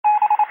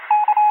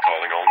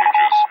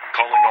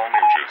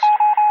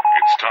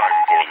time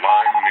for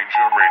Lyme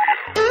Ninja Radio.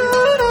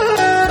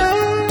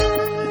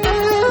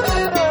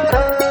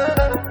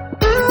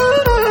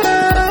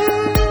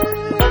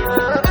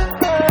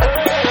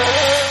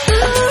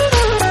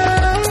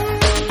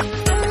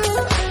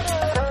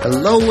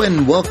 Hello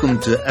and welcome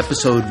to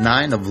episode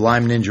 9 of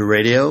Lyme Ninja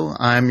Radio.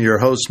 I'm your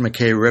host,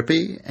 McKay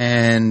Rippey,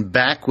 and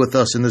back with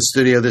us in the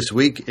studio this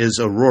week is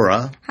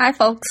Aurora. Hi,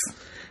 folks.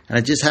 And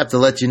I just have to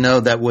let you know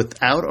that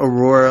without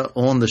Aurora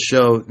on the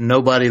show,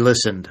 nobody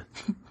listened.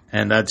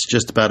 And that's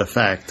just about a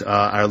fact.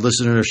 Our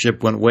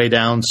listenership went way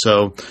down,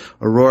 so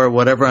Aurora,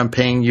 whatever I'm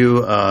paying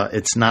you,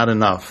 it's not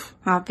enough.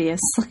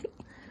 Obviously.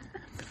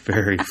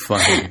 Very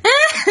funny.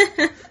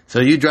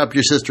 So you dropped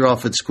your sister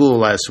off at school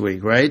last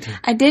week, right?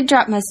 I did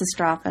drop my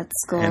sister off at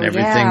school, and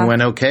everything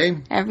went okay?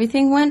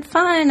 Everything went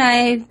fine.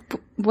 I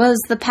was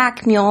the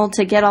pack mule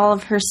to get all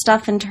of her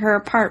stuff into her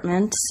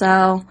apartment,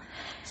 so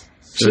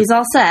she's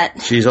all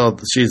set. She's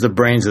the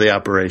brains of the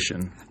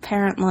operation.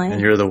 Apparently.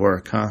 And you're the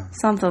work, huh?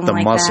 Something the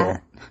like muscle.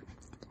 That.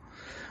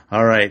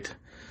 All right.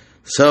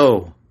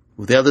 So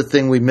the other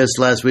thing we missed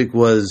last week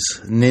was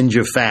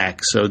Ninja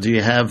Fact. So do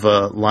you have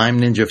a Lyme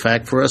Ninja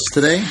Fact for us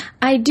today?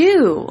 I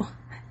do.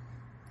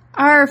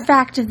 Our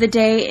fact of the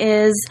day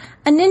is,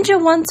 a ninja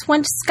once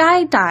went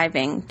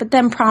skydiving, but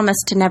then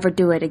promised to never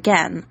do it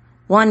again.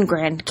 One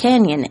Grand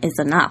Canyon is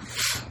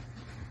enough.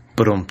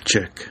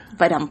 Ba-dum-chick.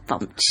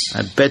 Ba-dum-bumch.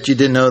 I bet you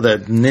didn't know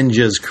that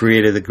ninjas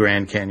created the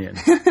Grand Canyon.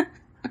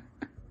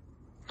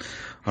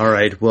 All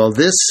right. Well,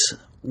 this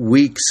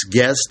week's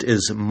guest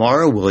is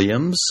Mara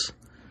Williams.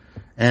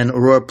 And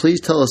Aurora,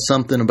 please tell us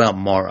something about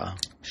Mara.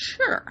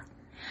 Sure.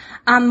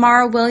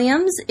 Mara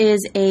Williams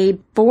is a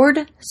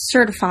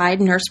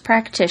board-certified nurse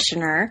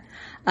practitioner.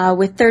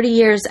 With 30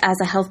 years as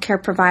a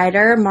healthcare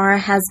provider, Mara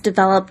has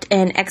developed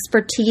an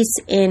expertise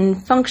in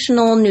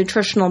functional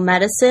nutritional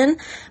medicine,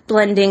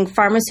 blending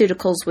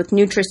pharmaceuticals with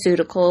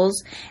nutraceuticals,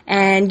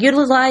 and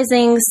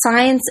utilizing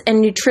science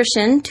and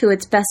nutrition to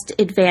its best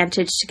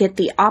advantage to get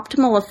the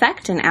optimal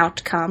effect and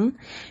outcome.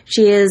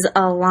 She is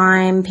a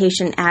Lyme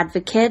patient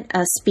advocate,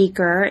 a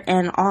speaker,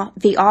 and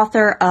the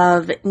author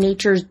of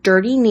Nature's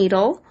Dirty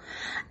Needle,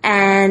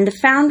 and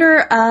founder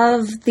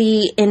of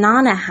the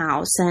Inanna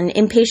House, an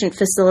inpatient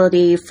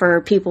facility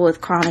for people with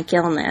chronic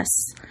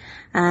illness.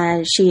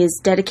 She is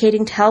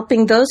dedicating to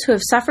helping those who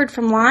have suffered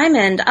from Lyme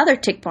and other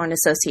tick-borne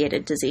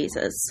associated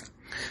diseases.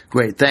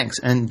 Great, thanks.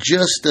 And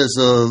just as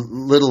a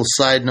little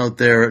side note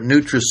there,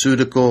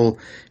 nutraceutical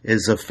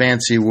is a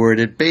fancy word.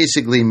 It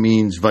basically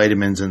means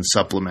vitamins and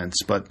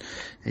supplements, but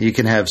you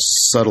can have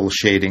subtle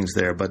shadings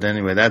there. But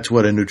anyway, that's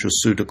what a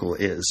nutraceutical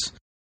is.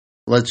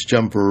 Let's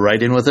jump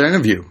right in with our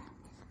interview.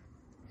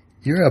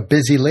 You're a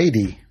busy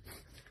lady.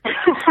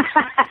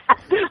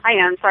 I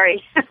am,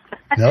 sorry.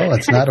 No,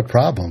 it's not a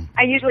problem.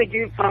 I usually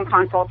do phone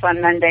consults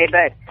on Monday,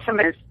 but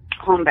somebody's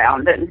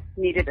homebound and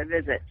needed a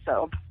visit,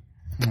 so.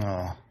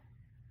 Oh.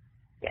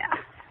 Yeah.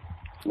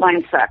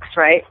 Lyme sucks,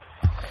 right?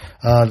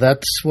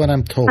 That's what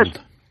I'm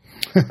told.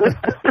 Luckily,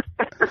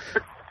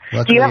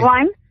 do you have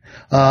Lyme?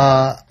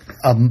 A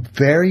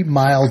very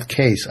mild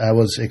case. I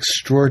was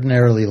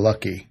extraordinarily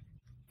lucky.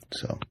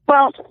 So.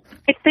 Well,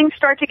 if things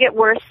start to get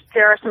worse,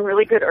 there are some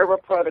really good herbal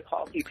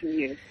protocols you can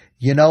use.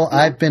 You know,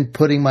 I've been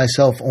putting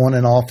myself on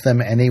and off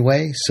them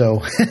anyway,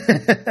 so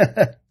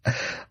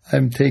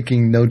I'm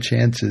taking no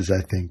chances,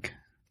 I think.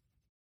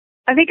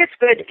 I think it's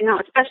good,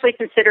 especially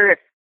consider if,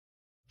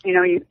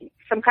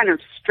 some kind of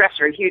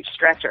stressor, huge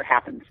stressor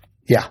happens.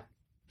 Yeah.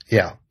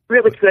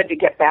 Really good to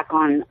get back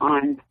on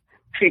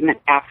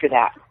treatment after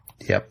that.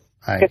 Yep.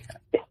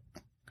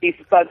 These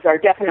bugs are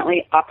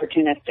definitely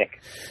opportunistic.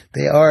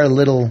 They are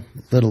little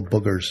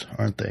boogers,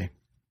 aren't they?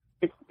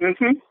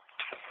 Mm-hmm.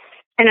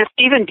 And as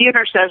Stephen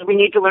Buhner says, we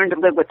need to learn to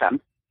live with them.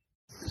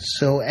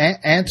 So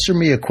answer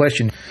me a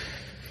question.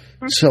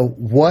 Mm-hmm. So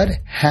what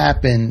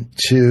happened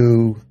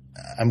to,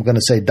 I'm going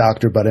to say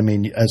doctor, but I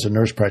mean as a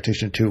nurse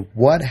practitioner too,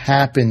 what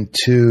happened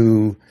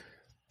to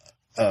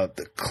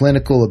the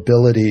clinical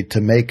ability to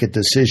make a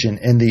decision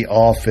in the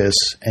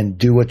office and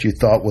do what you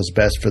thought was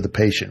best for the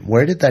patient?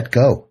 Where did that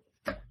go?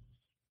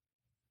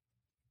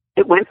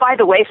 It went by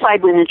the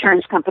wayside when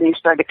insurance companies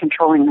started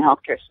controlling the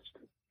healthcare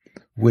system.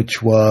 Which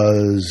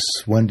was,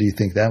 when do you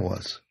think that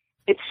was?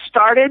 It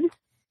started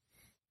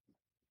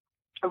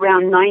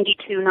around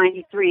 92,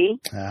 93.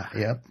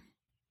 Yep.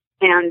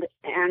 And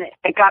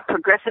it got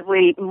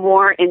progressively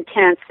more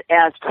intense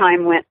as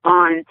time went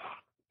on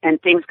and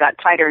things got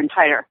tighter and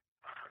tighter.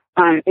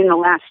 In the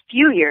last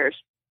few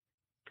years,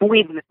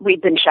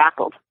 we've been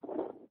shackled.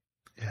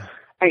 Yeah.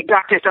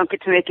 Doctors don't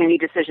get to make any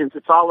decisions.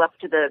 It's all up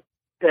to the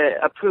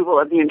approval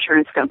of the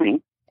insurance company.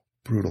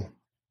 Brutal.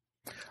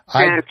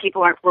 And if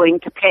people aren't willing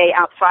to pay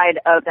outside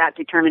of that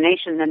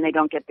determination, then they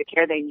don't get the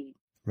care they need.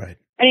 Right.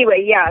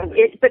 Anyway, yeah,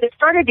 but it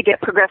started to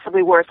get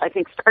progressively worse. I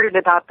think started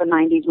about the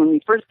 90s when we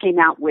first came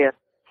out with,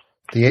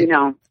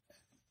 the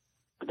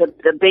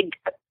big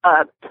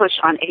push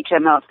on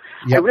HMOs.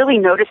 Yep. I really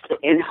noticed it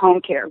in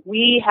home care.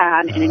 We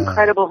had an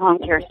incredible home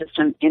care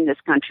system in this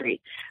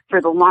country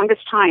for the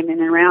longest time. And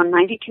around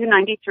 92,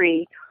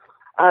 93,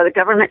 The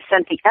government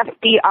sent the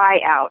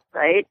FBI out,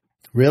 right?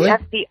 Really? The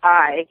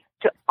FBI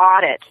to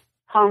audit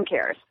home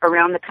cares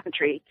around the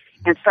country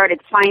and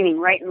started fining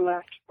right and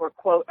left for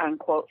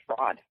quote-unquote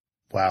fraud.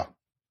 Wow.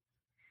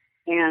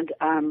 And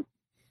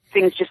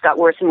things just got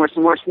worse and worse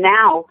and worse.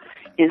 Now,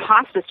 in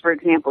hospice, for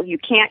example, you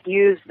can't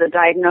use the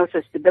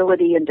diagnosis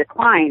debility and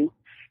decline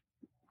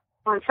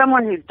on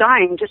someone who's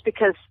dying just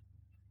because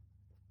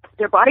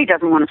their body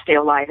doesn't want to stay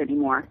alive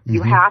anymore. Mm-hmm.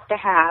 You have to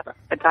have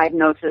a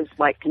diagnosis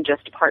like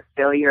congestive heart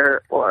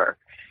failure or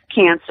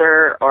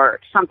cancer or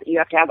something. You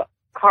have to have a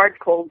hard,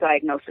 cold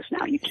diagnosis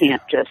now. You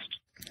can't just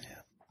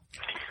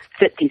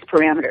fit these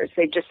parameters.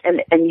 They just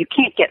and you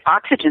can't get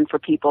oxygen for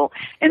people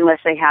unless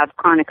they have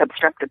chronic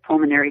obstructive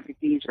pulmonary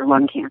disease or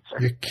lung cancer.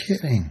 You're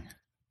kidding.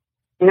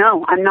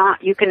 No, I'm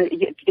not. You can,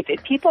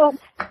 if people,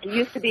 it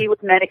used to be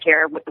with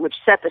Medicare, which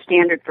set the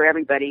standard for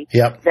everybody,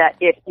 yep, that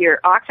if your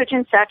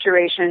oxygen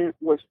saturation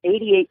was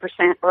 88%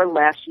 or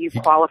less, you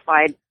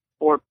qualified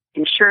for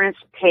insurance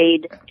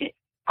paid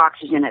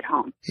oxygen at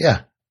home.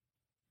 Yeah.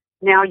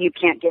 Now you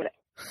can't get it.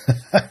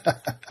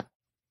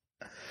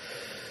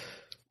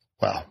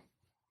 Wow.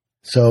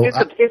 So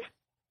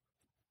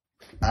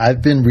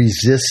I've been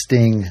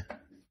resisting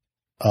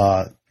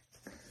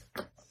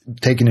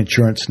taking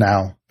insurance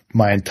now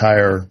my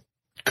entire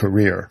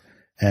career.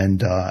 And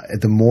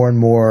the more and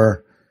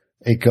more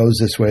it goes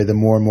this way, the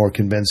more and more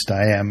convinced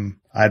I am.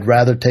 I'd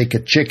rather take a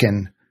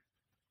chicken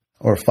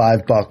or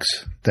 $5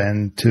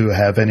 than to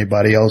have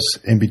anybody else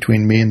in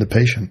between me and the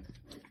patient.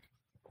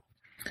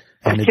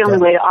 That's the only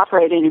way to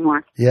operate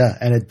anymore. Yeah,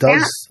 and it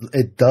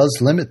does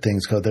limit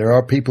things, because there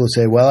are people who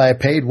say, well, I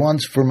paid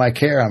once for my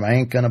care, I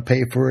ain't going to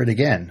pay for it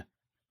again.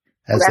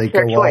 As they go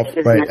off,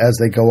 right, as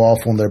they go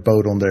off on their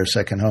boat on their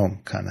second home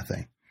kind of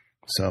thing.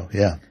 So,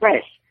 yeah.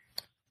 Right.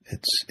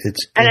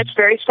 It's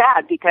very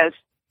sad, because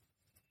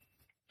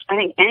I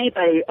think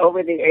anybody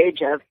over the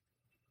age of,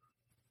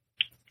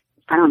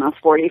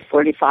 40,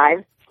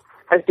 45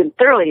 has been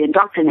thoroughly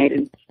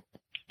indoctrinated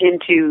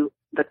into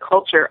the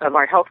culture of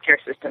our healthcare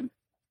system.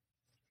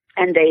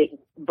 And they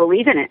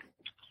believe in it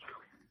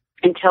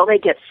until they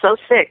get so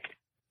sick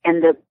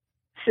and the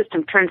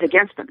system turns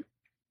against them,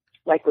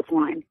 like with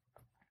Lyme.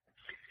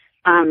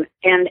 And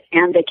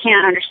they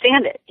can't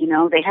understand it.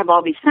 They have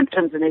all these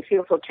symptoms and they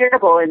feel so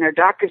terrible, and their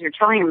doctors are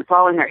telling them it's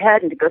all in their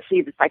head and to go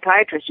see the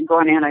psychiatrist and go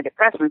on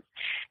antidepressants,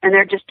 and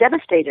they're just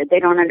devastated. They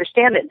don't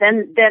understand it.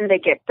 Then they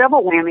get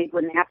double whammied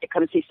when they have to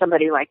come see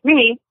somebody like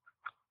me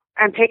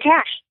and pay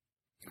cash.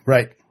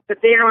 Right. But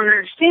they don't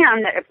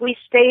understand that if we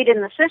stayed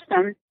in the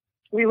system,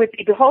 we would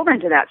be beholden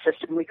to that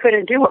system. We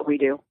couldn't do what we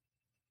do.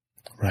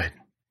 Right.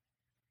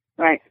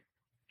 Right.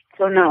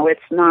 So no,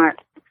 it's not.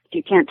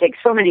 You can't take.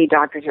 So many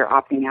doctors are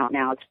opting out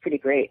now. It's pretty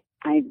great.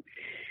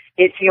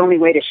 It's the only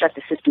way to shut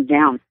the system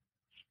down.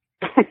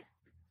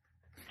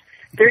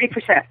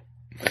 30%.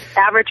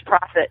 Average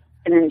profit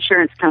in an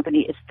insurance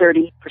company is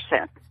 30%.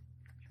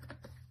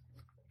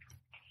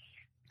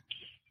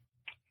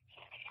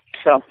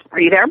 So, are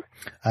you there?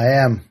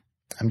 I am.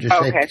 I'm just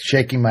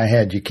shaking my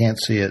head. You can't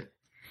see it.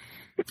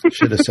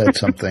 Should have said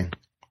something.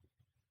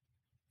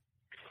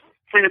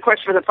 And of course,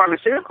 for the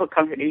pharmaceutical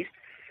companies,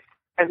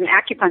 as an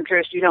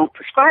acupuncturist, you don't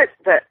prescribe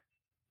the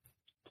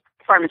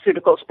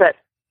pharmaceuticals, but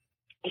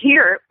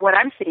here, what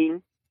I'm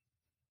seeing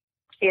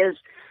is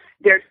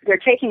they're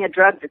taking a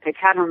drug that they've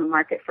had on the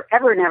market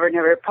forever and ever and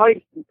ever.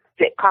 Probably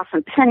it costs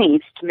them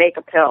pennies to make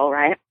a pill,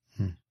 right?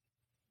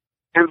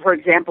 And for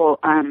example,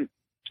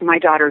 my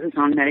daughter, who's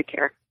on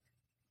Medicare,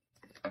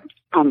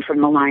 from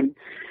the Lyme,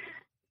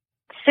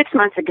 6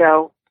 months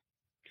ago.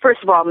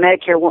 First of all,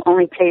 Medicare will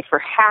only pay for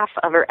half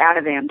of her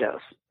Ativan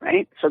dose,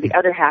 right? So the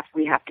other half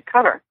we have to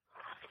cover.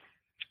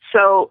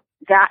 So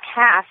that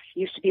half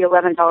used to be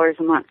 $11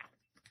 a month.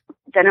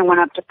 Then it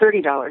went up to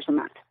 $30 a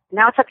month.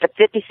 Now it's up to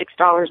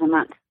 $56 a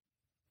month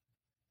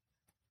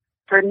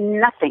for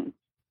nothing.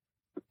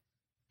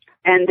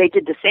 And they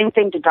did the same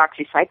thing to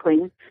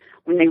doxycycline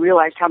when they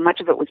realized how much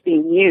of it was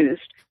being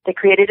used. They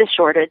created a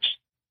shortage,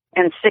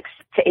 and 6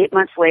 to 8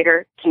 months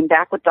later came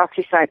back with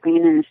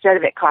doxycycline, and instead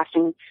of it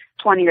costing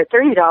 $20 or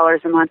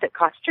 $30 a month, it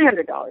costs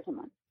 $300 a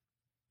month.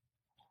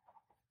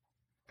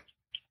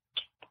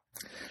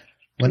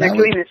 They're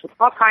doing this with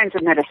all kinds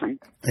of medicine.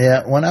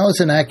 Yeah, when I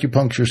was in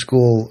acupuncture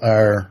school,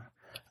 our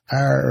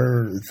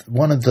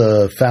one of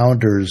the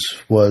founders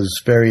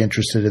was very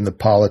interested in the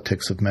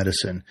politics of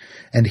medicine,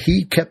 and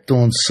he kept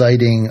on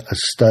citing a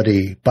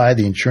study by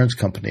the insurance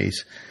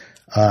companies.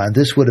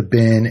 This would have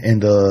been in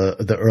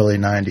the early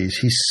 90s.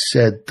 He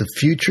said the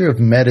future of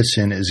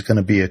medicine is going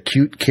to be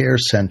acute care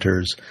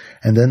centers,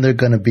 and then there are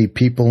going to be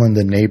people in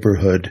the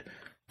neighborhood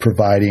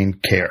providing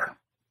care.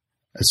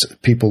 It's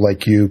people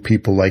like you,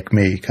 people like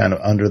me, kind of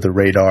under the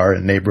radar,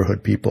 and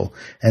neighborhood people.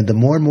 And the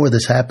more and more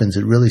this happens,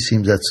 it really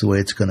seems that's the way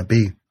it's going to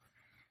be.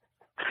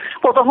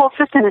 Well, the whole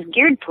system is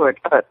geared toward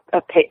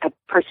a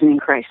person in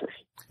crisis.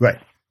 Right.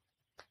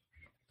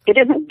 It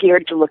isn't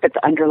geared to look at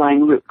the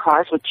underlying root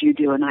cause, which you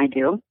do and I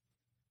do.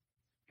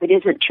 It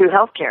isn't true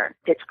healthcare.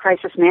 It's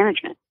crisis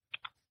management.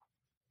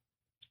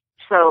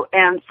 So,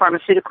 and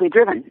pharmaceutically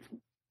driven.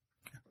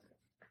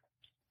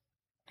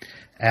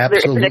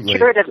 Absolutely. It's a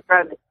curative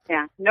drug.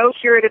 Yeah. No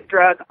curative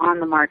drug on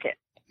the market.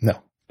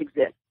 No.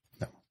 Exists.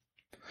 No.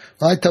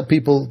 Well, I tell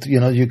people, you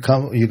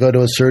go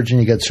to a surgeon,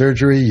 you get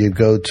surgery, you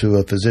go to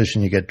a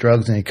physician, you get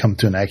drugs, and you come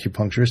to an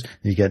acupuncturist,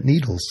 and you get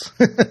needles.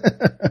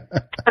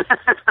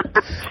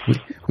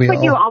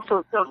 But you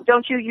also,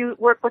 don't you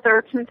work with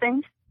herbs and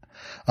things?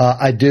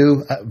 I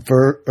do.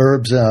 For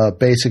herbs,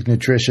 basic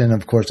nutrition,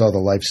 of course, all the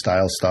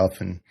lifestyle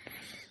stuff, and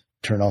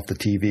turn off the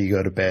TV,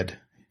 go to bed,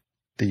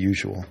 the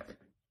usual.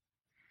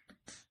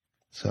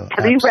 So,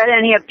 have you read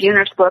any of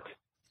Buhner's books?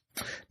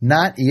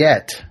 Not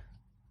yet.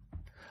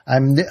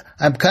 I'm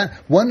kind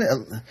of,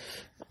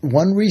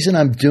 one reason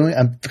I've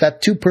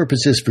got two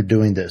purposes for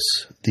doing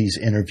these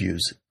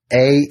interviews.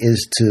 A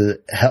is to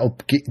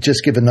help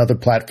just give another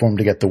platform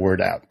to get the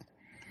word out.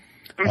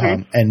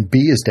 Mm-hmm. And B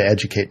is to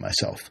educate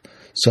myself.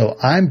 So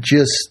I'm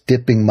just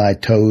dipping my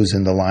toes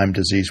in the Lyme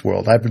disease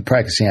world. I've been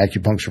practicing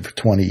acupuncture for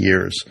 20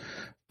 years,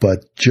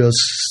 but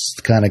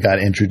just kind of got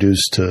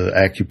introduced to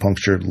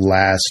acupuncture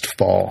last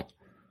fall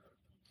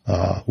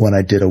when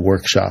I did a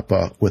workshop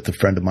with a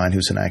friend of mine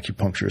who's an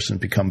acupuncturist and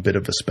become a bit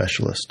of a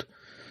specialist.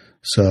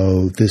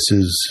 So this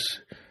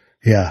is,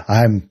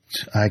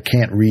 I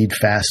can't read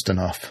fast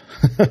enough.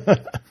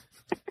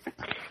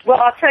 Well,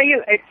 I'll tell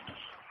you,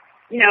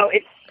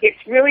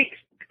 it's really,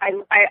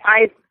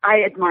 I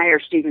admire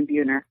Stephen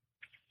Buhner.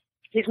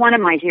 He's one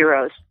of my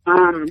heroes.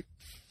 5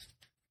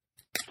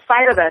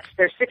 of us,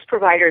 there's 6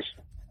 providers,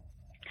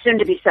 soon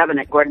to be 7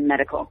 at Gordon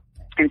Medical.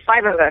 And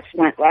 5 of us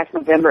went last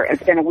November and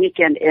spent a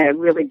weekend in a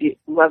really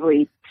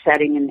lovely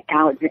setting in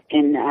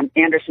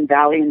Anderson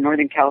Valley in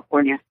Northern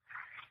California,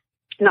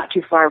 not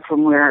too far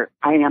from where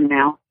I am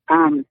now.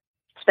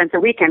 Spent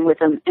the weekend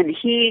with him, and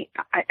he,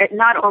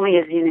 not only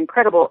is he an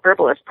incredible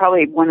herbalist,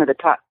 probably one of the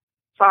top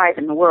 5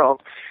 in the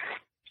world,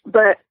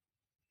 but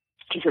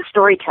he's a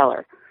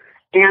storyteller,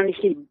 and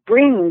he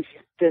brings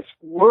this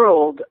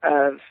world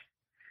of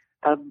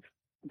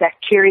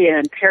bacteria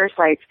and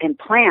parasites and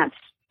plants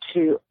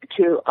to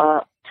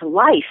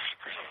life.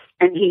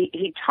 And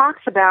he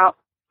talks about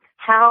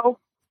how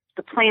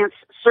the plants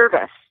serve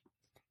us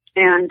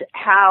and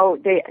how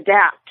they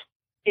adapt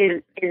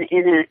in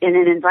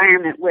an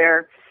environment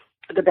where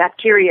the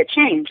bacteria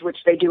change,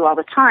 which they do all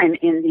the time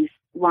in these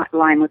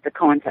Lyme with the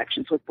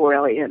co-infections, with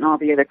Borrelia and all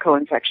the other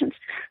co-infections,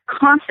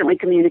 constantly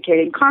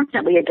communicating,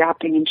 constantly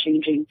adapting and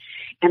changing.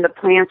 And the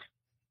plants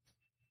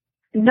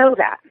know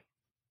that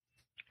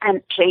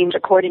and change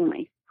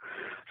accordingly.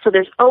 So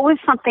there's always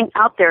something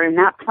out there in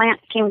that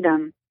plant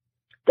kingdom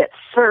that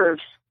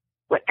serves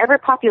whatever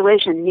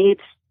population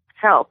needs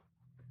help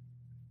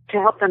to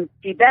help them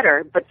be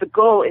better. But the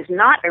goal is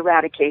not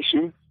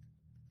eradication.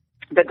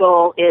 The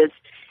goal is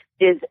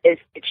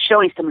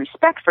showing some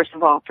respect, first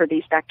of all, for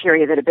these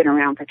bacteria that have been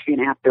around for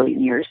 3.5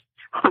 billion years.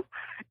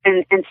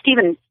 and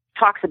Stephen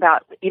talks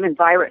about even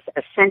virus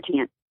as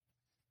sentient.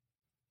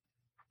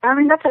 I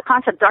mean, that's a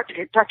concept.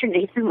 Dr.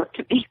 Nathan looked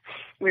at me.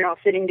 We were all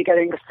sitting together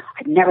and goes,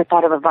 I'd never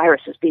thought of a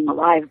virus as being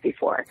alive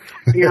before.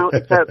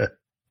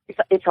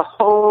 It's a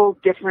whole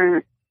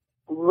different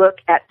look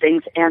at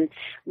things. And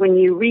when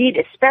you read,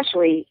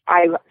 especially,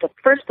 the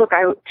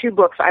 2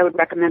 books I would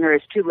recommend are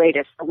his 2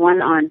 latest, the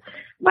one on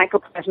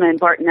Mycoplasma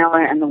and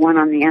Bartonella and the one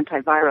on the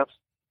antivirals.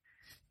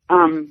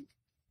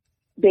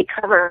 They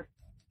cover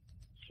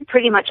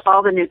pretty much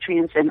all the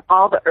nutrients and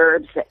all the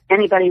herbs that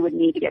anybody would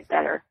need to get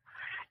better.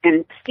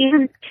 And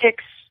Stephen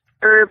picks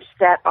herbs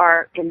that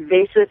are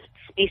invasive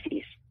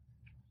species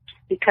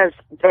because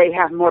they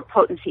have more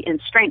potency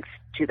and strength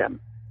to them.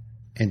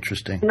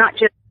 Interesting. Not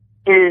just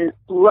in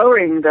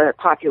lowering the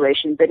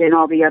population, but in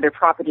all the other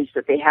properties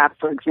that they have.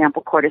 For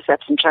example,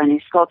 cordyceps and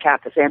Chinese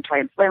skullcap as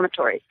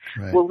anti-inflammatories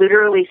will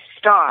literally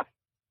stop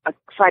a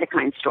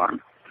cytokine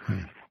storm.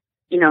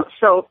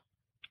 So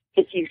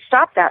if you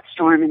stop that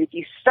storm and if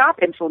you stop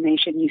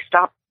inflammation, you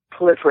stop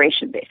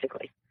proliferation,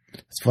 basically.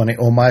 It's funny.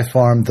 On my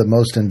farm, the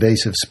most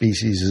invasive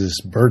species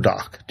is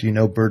burdock. Do you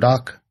know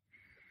burdock?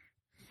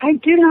 I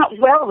do not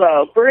well,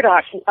 though.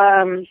 Burdock.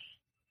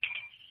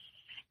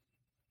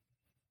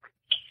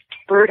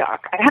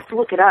 Burdock. I have to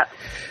look it up.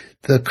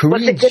 The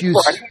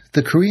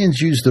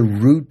Koreans use the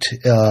root.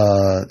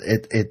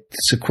 It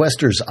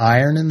sequesters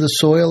iron in the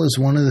soil is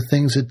one of the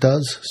things it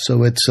does.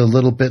 So it's a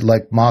little bit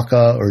like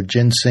maca or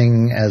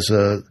ginseng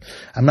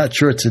I'm not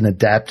sure it's an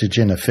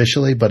adaptogen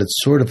officially, but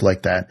it's sort of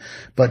like that.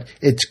 But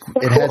it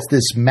has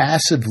this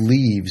massive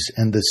leaves,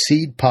 and the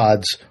seed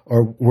pods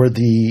were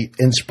the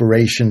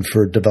inspiration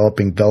for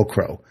developing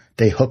Velcro.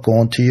 They hook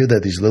onto you. They're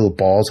these little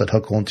balls that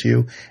hook onto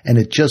you.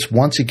 And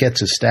once it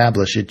gets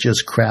established, it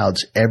just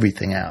crowds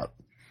everything out.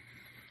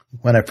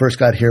 When I first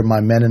got here,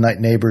 my Mennonite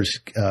neighbors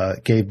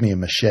gave me a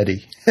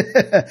machete.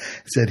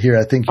 Said, here,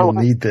 I think you'll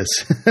need this.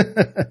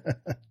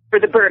 For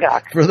the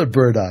burdock. For the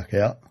burdock,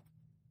 yeah.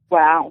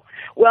 Wow.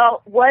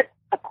 Well,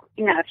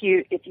 if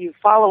you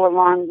follow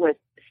along with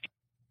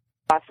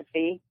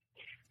philosophy,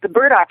 the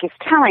burdock is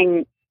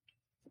telling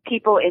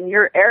people in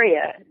your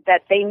area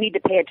that they need to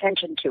pay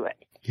attention to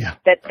it. Yeah.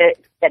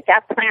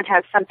 That plant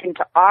has something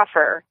to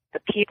offer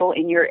the people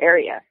in your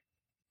area.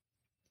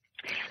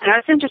 And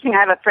it's interesting. I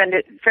have a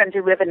friends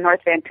who live in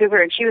North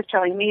Vancouver, and she was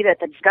telling me that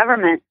the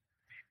government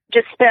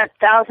just spent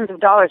thousands of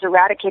dollars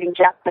eradicating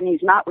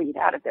Japanese knotweed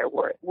out of their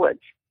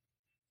woods.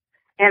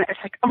 And it's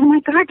like, oh my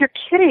God, you're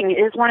kidding. It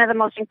is one of the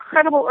most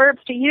incredible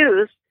herbs to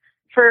use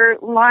for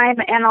Lyme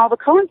and all the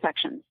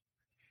co-infections.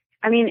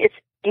 I mean, it's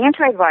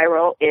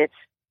antiviral, it's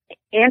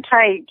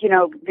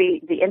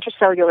the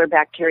intracellular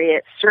bacteria.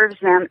 It serves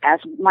them as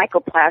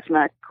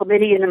mycoplasma,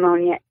 chlamydia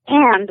pneumonia,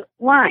 and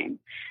Lyme.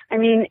 I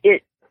mean,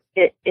 it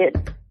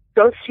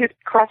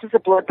crosses the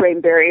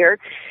blood-brain barrier.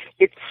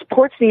 It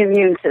supports the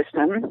immune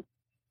system.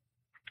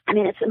 I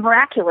mean, it's a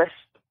miraculous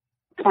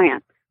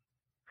plant.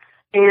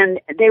 And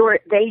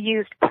they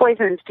used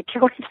poisons to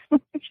kill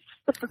it.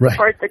 Right.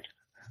 Part that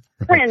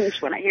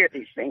cringe when I hear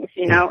these things,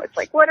 It's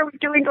like, what are we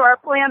doing to our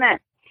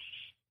planet?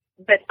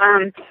 But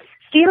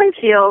Stealing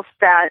feels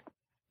that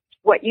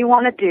what you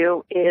want to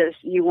do is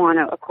you want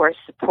to, of course,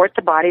 support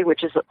the body,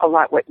 which is a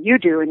lot what you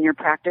do in your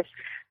practice,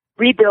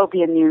 rebuild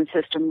the immune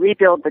system,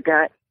 rebuild the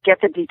gut, get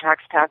the detox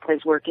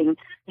pathways working,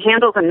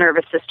 handle the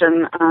nervous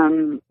system.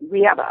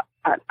 We have,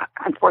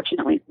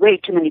 unfortunately, way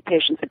too many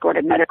patients at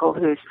Gordon Medical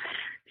whose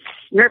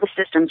nervous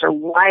systems are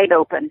wide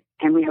open,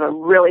 and we have a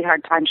really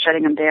hard time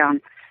shutting them down.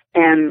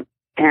 And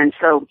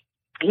so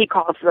he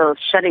calls those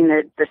shutting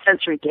the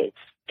sensory gates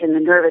in the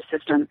nervous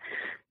system,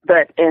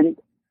 and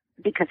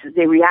because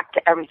they react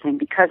to everything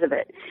because of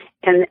it,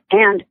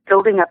 and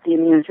building up the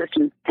immune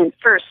system, and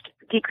first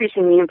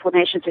decreasing the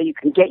inflammation so you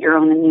can get your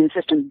own immune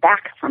system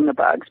back from the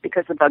bugs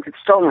because the bugs have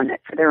stolen it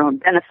for their own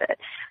benefit.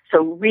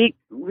 So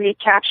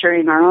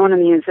recapturing our own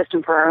immune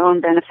system for our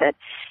own benefit,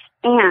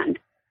 and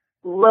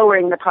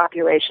lowering the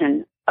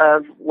population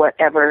of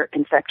whatever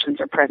infections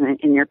are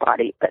present in your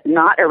body, but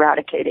not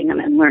eradicating them,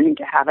 and learning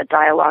to have a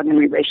dialogue and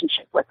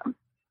relationship with them.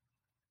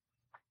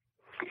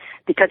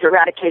 Because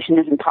eradication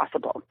isn't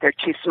possible. They're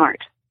too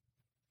smart.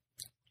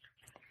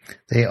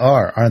 They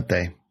are, aren't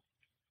they?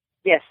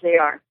 Yes, they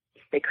are.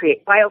 They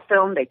create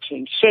biofilm, they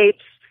change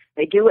shapes,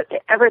 they do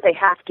whatever they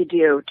have to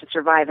do to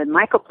survive, and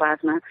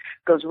mycoplasma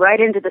goes right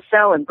into the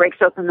cell and breaks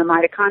open the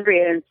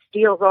mitochondria and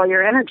steals all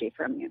your energy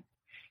from you.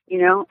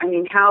 I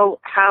mean,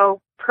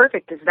 how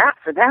perfect is that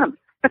for them?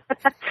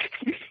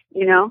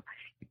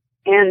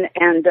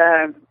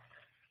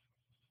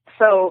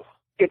 So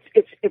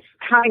it's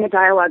having a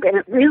dialogue, and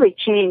it really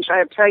changed.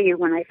 I'll tell you,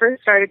 when I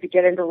first started to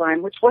get into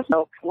Lyme, which wasn't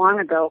so long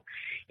ago,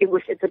 it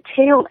was at the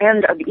tail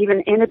end of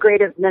even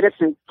integrative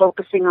medicine,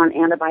 focusing on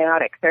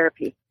antibiotic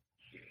therapy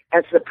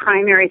as the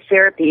primary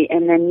therapy,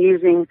 and then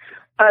using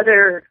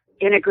other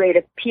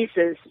integrative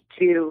pieces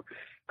to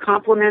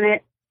complement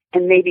it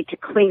and maybe to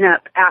clean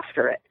up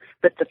after it.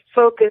 But the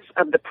focus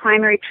of the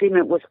primary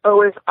treatment was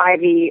always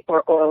IV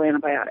or oral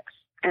antibiotics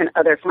and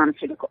other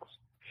pharmaceuticals.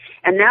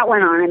 And that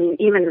went on. I mean,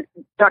 even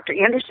Dr.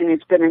 Anderson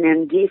has been an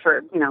MD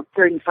for,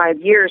 35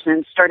 years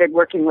and started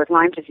working with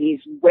Lyme disease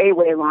way,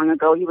 way long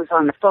ago. He was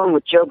on the phone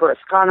with Joe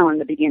Burrascano in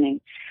the beginning.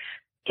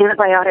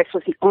 Antibiotics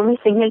was the only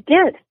thing they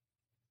did.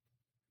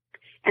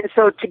 And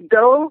so to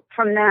go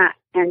from that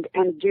and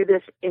do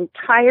this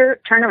entire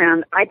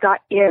turnaround, I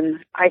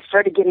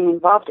started getting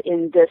involved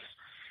in this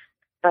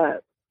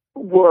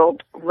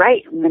world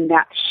right when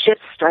that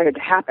shift started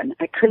to happen.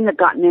 I couldn't have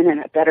gotten in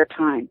at a better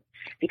time,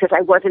 because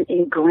I wasn't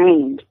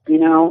ingrained,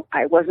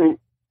 I wasn't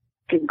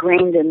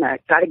ingrained in the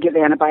got to give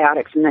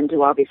antibiotics and then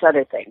do all these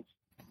other things.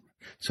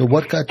 So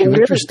what got you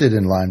interested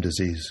in Lyme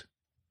disease?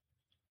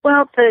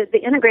 Well, the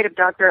integrative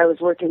doctor I was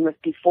working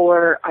with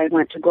before I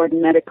went to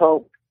Gordon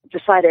Medical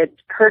decided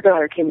her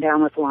daughter came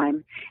down with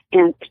Lyme,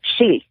 and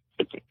it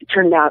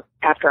turned out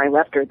after I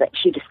left her that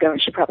she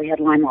discovered she probably had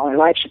Lyme all her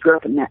life. She grew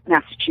up in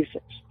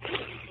Massachusetts.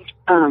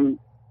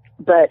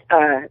 But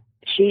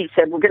she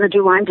said, we're going to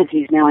do Lyme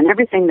disease now, and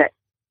everything that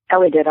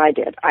Ellie did, I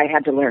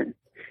had to learn,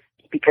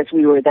 because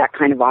we were that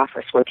kind of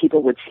office where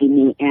people would see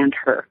me and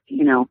her.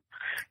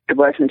 It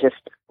wasn't just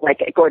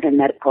like at Gordon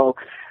Medical,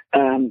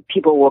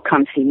 people will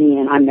come see me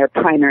and I'm their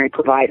primary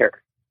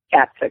provider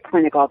at the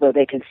clinic. Although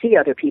they can see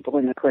other people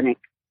in the clinic,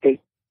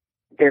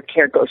 their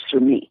care goes through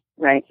me,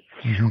 right?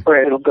 Mm-hmm. Or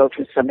it'll go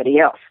through somebody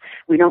else.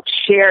 We don't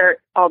share,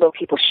 although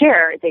people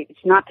share,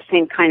 it's not the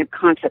same kind of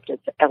concept as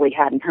Ellie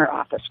had in her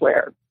office,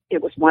 where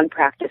it was one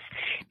practice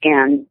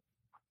and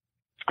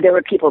there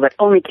were people that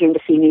only came to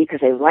see me because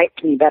they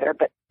liked me better,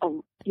 but,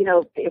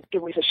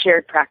 it was a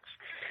shared practice.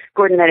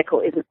 Gordon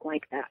Medical isn't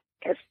like that.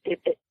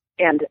 It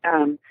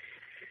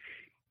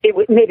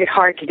made it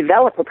hard to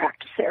develop a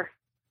practice there,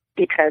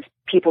 because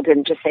people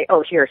didn't just say,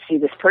 oh, here, see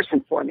this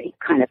person for me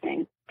kind of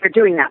thing. They're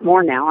doing that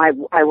more now.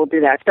 I will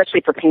do that,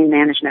 especially for pain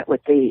management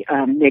with the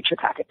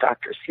naturopathic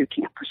doctors who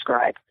can't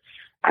prescribe.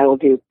 I will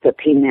do the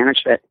pain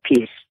management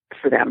piece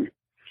for them.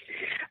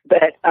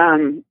 But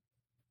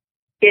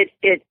it's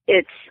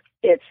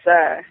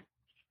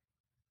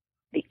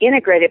the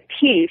integrated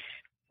piece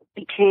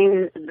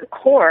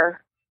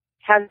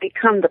has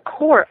become the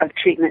core of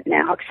treatment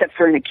now, except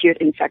for an acute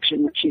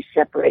infection, which you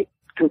separate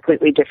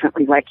completely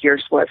differently, like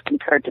yours was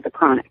compared to the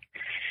chronic.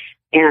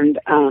 And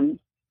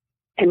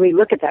we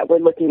look at that. We're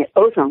looking at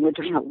ozone. We're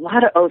doing a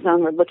lot of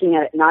ozone. We're looking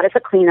at it not as a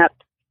cleanup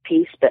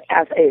piece, but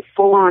as a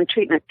full-on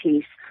treatment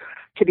piece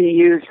to be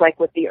used like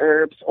with the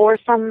herbs or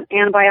some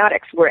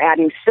antibiotics. We're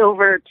adding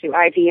silver to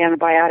IV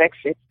antibiotics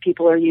if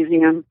people are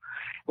using them.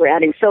 We're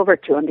adding silver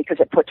to them because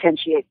it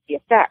potentiates the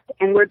effect.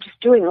 And we're just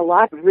doing a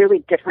lot of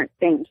really different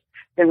things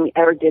than we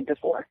ever did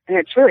before. And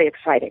it's really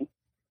exciting.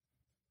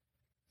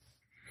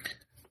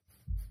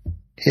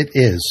 It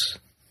is.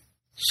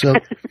 So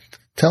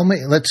tell me,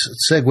 let's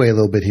segue a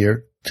little bit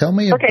here. Tell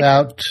me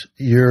about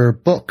your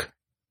book,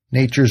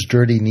 Nature's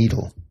Dirty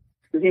Needle.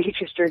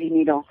 Nature's Dirty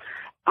Needle.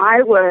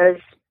 I was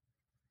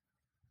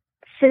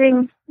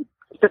sitting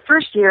the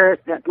first year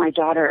that my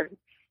daughter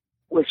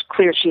was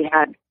clear she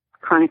had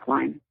chronic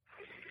Lyme.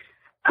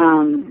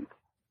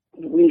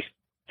 We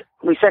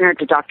sent her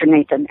to Dr.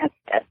 Nathan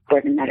at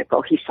Gordon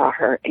Medical. He saw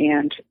her,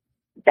 and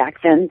back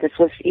then, this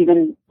was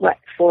even,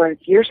 4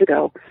 years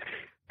ago,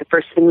 the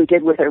first thing we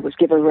did with her was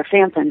give her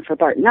rifampin for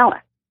Bartonella.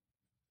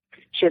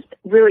 She has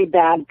really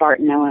bad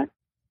Bartonella,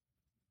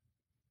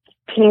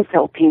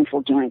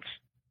 painful joints.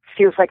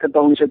 Feels like her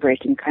bones are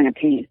breaking kind of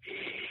pain.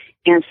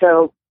 And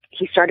so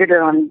he started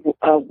her on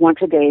once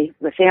a day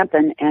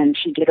rifampin, and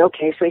she did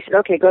okay. So he said,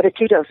 okay, go to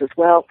 2 doses.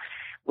 Well,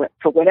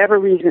 for whatever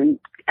reason,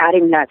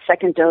 adding that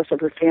second dose of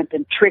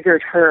rifampin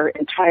triggered her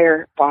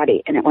entire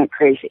body, and it went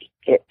crazy.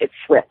 It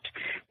flipped.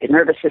 The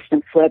nervous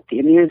system flipped, the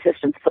immune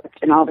system flipped,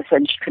 and all of a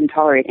sudden she couldn't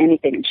tolerate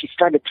anything, and she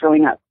started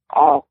throwing up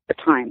all the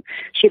time.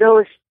 She'd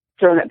always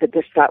thrown up, but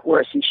this got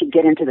worse, and she'd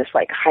get into this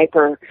what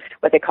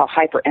they call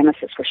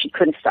hyperemesis, where she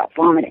couldn't stop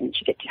vomiting, and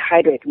she'd get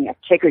dehydrated, and we had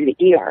to take her to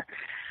the ER.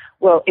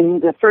 Well, in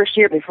the first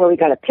year before we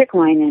got a PICC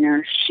line in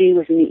her, she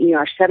was in the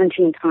ER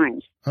 17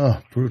 times. Oh,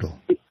 brutal.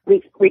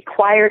 We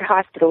required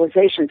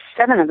hospitalization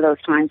 7 of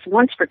those times,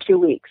 once for 2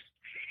 weeks.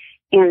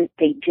 And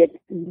they did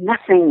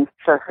nothing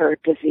for her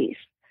disease.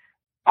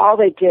 All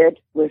they did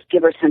was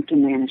give her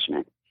symptom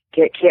management.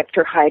 Kept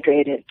her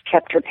hydrated,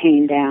 kept her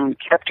pain down,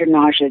 kept her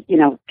nausea,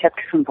 kept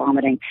her from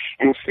vomiting.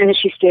 And as soon as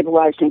she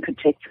stabilized and could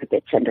take food,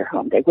 they'd send her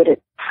home. They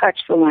wouldn't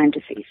touch the Lyme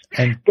disease.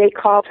 And they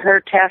called her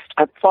test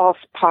a false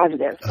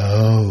positive.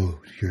 Oh,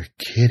 you're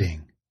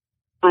kidding.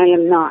 I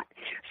am not.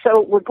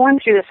 So we're going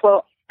through this.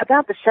 Well,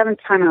 about the 7th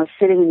time I was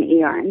sitting in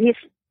the ER, and these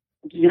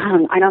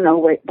young, I don't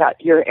know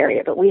about your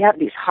area, but we have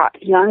these hot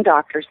young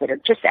doctors that are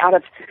just out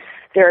of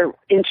their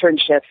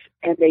internships,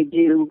 and they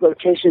do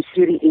rotations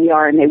through the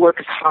ER, and they work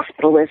as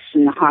hospitalists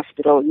in the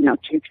hospital,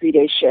 2-3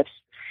 day shifts.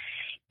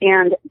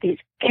 And these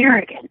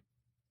arrogant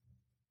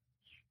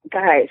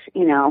guys,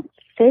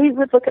 they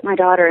would look at my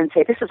daughter and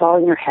say, this is all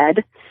in your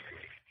head.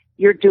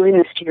 You're doing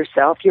this to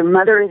yourself. Your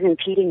mother is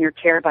impeding your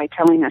care by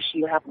telling us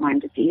you have Lyme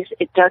disease.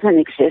 It doesn't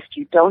exist.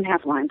 You don't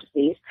have Lyme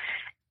disease.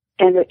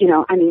 And,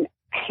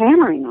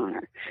 hammering on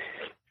her.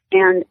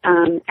 And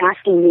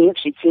asking me if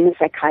she'd seen a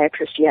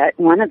psychiatrist yet.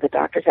 One of the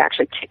doctors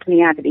actually kicked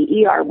me out of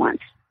the ER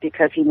once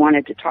because he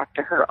wanted to talk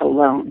to her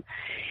alone.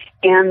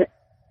 And,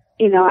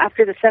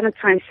 after the 7th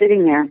time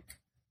sitting there,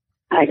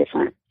 I just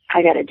went,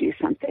 I got to do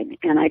something.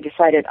 And I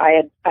decided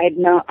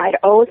I'd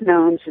always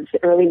known since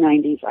the early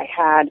 90s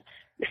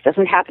this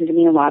doesn't happen to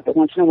me a lot, but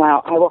once in a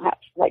while I will have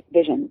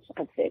visions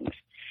of things.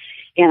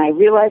 And I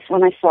realized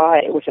when I saw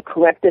it, it was a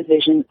collective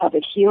vision of a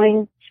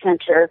healing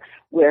center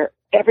where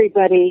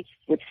everybody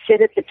would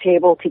sit at the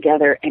table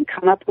together and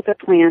come up with a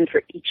plan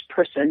for each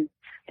person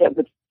that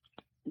would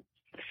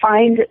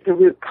find the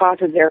root cause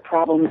of their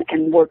problem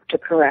and work to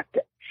correct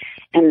it.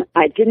 And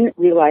I didn't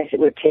realize it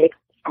would take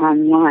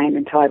on Lyme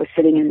until I was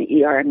sitting in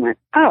the ER and went,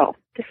 oh,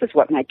 this is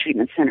what my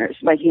healing center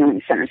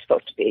is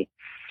supposed to be.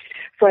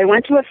 So I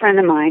went to a friend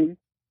of mine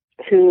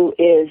who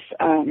is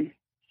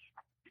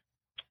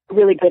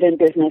really good in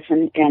business,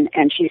 and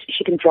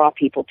she can draw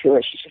people to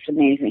her. She's just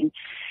amazing.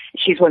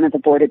 She's one of the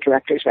board of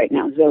directors right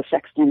now. Zoe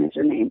Sexton is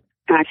her name.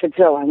 And I said,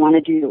 Zoe, I want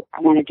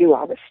to do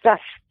all this stuff.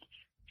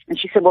 And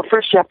she said, well,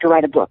 first you have to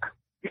write a book.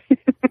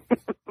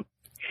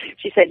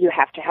 She said, you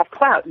have to have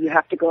clout. You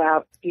have to go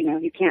out,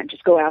 you can't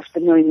just go out for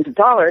millions of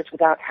dollars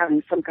without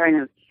having some kind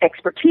of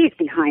expertise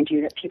behind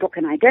you that people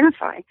can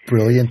identify.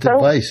 Brilliant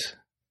advice.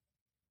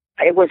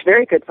 It was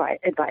very good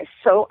advice.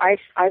 So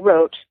I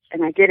wrote,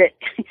 and I did it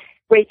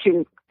way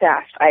too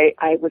fast.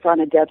 I was on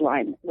a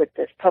deadline with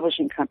this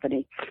publishing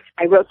company.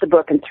 I wrote the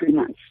book in 3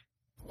 months.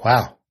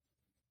 Wow.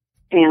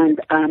 And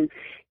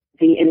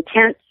the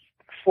intent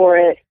for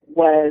it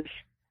was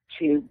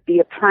to be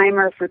a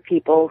primer for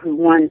people who,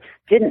 one,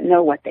 didn't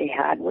know what they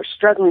had, were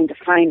struggling to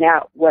find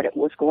out what it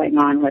was going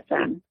on with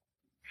them,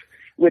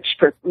 which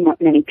for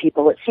many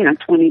people, it's,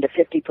 20 to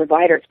 50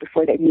 providers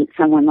before they meet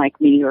someone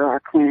like me or our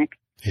clinic.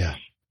 Yeah.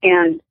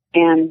 And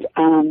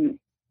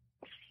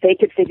they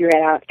could figure it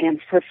out.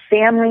 And for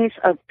families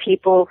of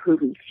people who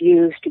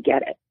refuse to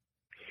get it,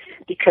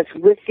 because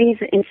with these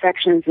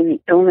infections and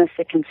the illness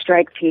that can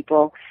strike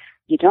people,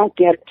 you don't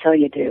get it till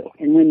you do.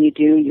 And when you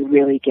do, you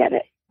really get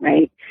it,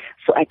 right?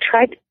 So I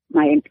tried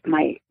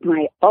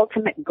my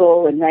ultimate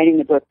goal in writing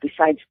the book,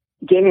 besides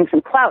gaining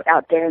some clout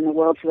out there in the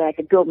world so that I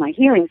could build my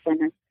healing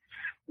center,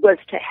 was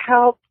to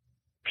help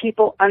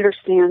people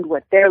understand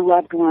what their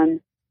loved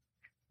one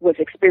was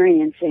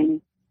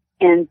experiencing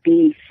and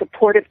be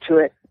supportive to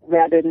it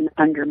rather than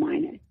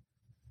undermine it.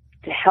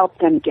 to help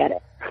them get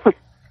it,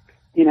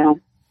 you know?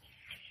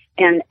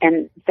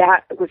 And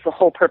that was the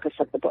whole purpose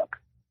of the book.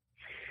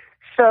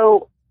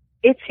 So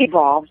it's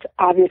evolved.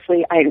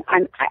 Obviously, I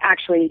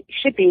actually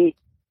should be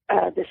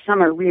this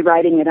summer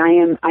rewriting it.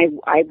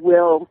 I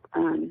will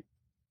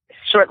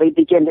shortly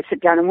begin to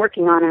sit down and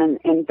working on an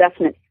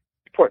investment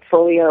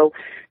portfolio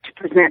to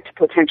present to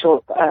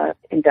potential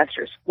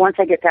investors. Once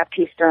I get that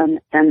piece done,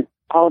 then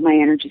all of my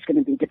energy is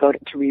going to be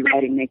devoted to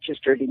rewriting Nature's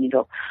Dirty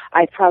Needle.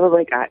 I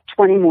probably got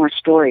 20 more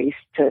stories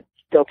to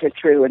filter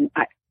through and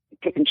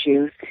pick and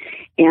choose.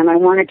 And I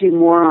want to do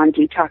more on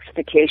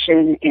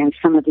detoxification and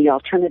some of the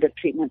alternative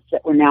treatments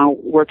that we're now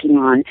working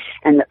on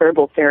and the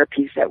herbal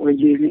therapies that we're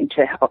using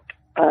to help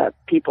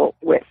people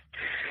with,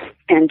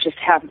 and just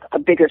have a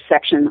bigger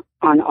section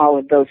on all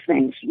of those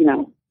things, you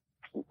know,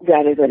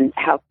 rather than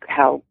how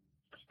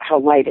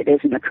light it is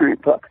in the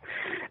current book.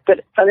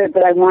 But I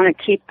want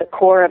to keep the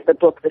core of the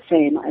book the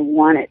same. I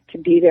want it to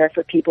be there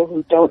for people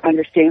who don't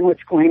understand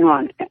what's going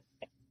on,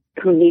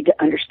 who need to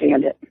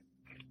understand it,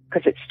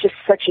 because it's just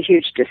such a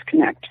huge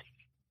disconnect.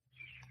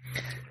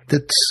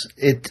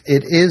 It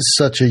is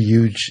such a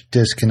huge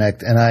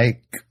disconnect, and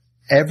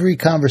every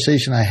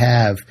conversation I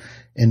have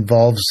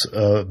involves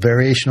a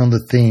variation on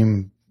the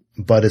theme,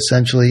 but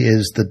essentially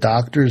is the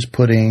doctors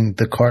putting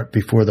the cart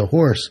before the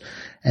horse.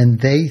 And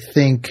they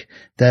think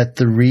that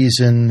the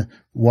reason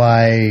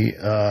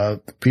why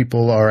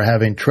people are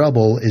having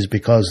trouble is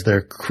because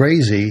they're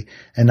crazy,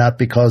 and not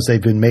because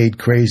they've been made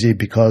crazy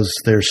because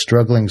they're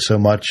struggling so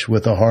much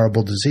with a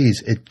horrible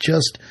disease. It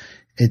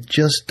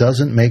just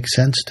doesn't make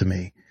sense to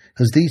me.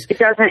 It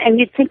doesn't, and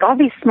you'd think all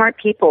these smart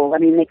people, I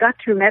mean, they got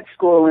through med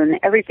school and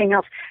everything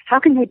else. How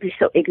can they be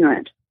so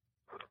ignorant?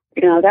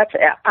 You know,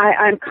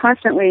 I'm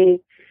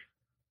constantly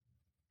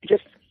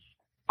just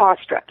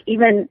awestruck,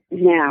 even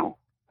now,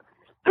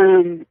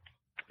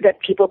 that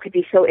people could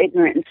be so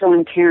ignorant and so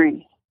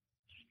uncaring.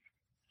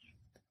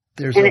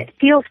 It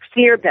feels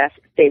fear-based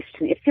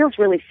to me. It feels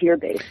really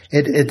fear-based.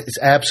 It's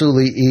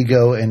absolutely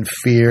ego and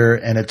fear,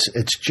 and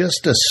it's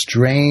just a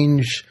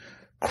strange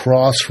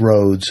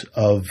crossroads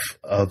of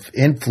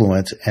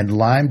influence. And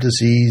Lyme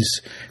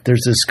disease,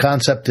 there's this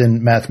concept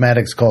in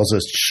mathematics called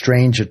a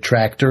strange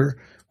attractor,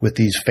 with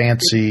these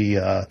fancy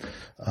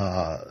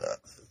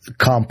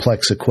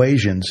complex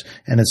equations.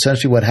 And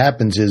essentially what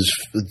happens is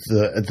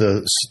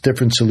the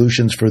different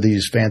solutions for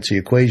these fancy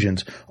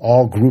equations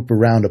all group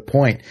around a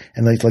point.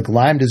 And like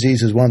Lyme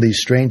disease is one of these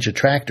strange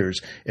attractors.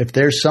 If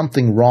there's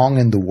something wrong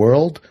in the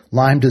world,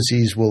 Lyme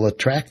disease will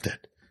attract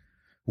it,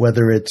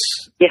 whether it's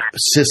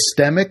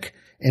systemic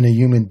in a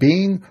human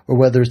being or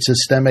whether it's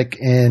systemic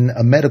in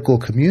a medical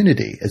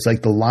community. It's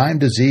like the Lyme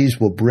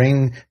disease will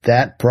bring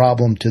that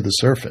problem to the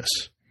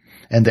surface.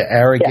 And the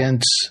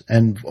arrogance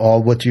and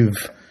all what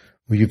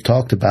you've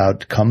talked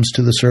about comes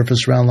to the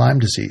surface around Lyme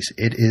disease.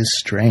 It is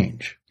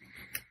strange.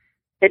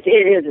 It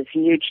is a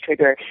huge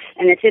trigger.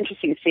 And it's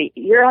interesting to see,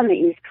 you're on the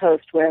East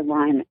Coast where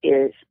Lyme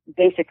is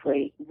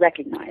basically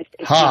recognized.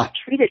 It's not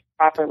treated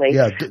properly.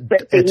 Yeah,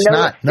 but they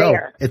know it's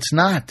there. It's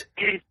not.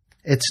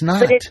 It's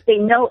not. But they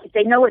know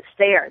it's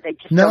there. They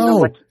just don't know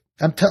what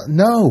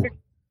no.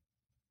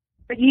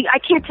 But I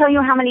can't tell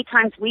you how many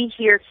times we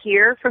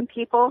hear from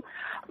people.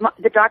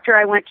 The doctor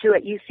I went to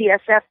at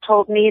UCSF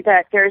told me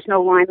that there's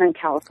no Lyme in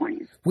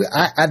California.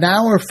 An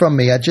hour from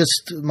me,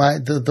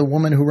 the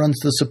woman who runs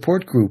the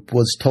support group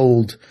was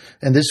told,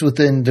 and this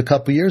within a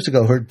couple of years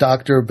ago, her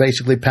doctor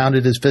basically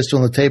pounded his fist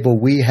on the table.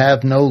 We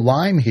have no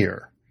Lyme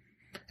here.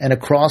 And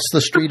across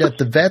the street at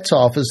the vet's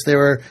office, they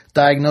were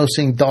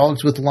diagnosing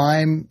dogs with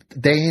Lyme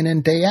day in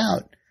and day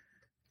out.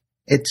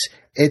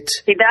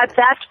 See,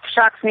 that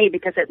shocks me,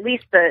 because at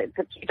least the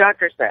few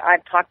doctors that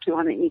I've talked to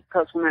on the East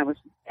Coast when I was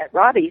at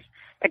Robbie's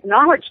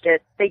acknowledged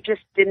it. They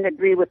just didn't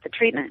agree with the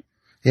treatment.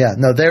 Yeah,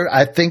 no,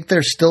 I think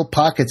there's still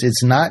pockets.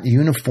 It's not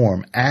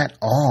uniform at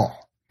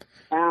all.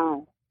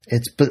 Wow.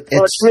 It's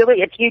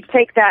really, if you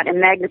take that and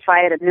magnify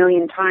it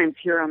 1,000,000 times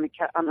here on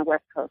the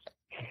West Coast.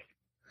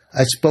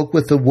 I spoke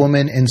with a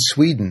woman in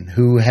Sweden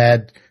who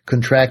had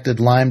contracted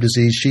Lyme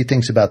disease, she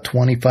thinks about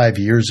 25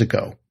 years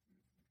ago.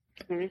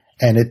 Mm-hmm.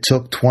 And it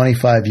took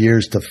 25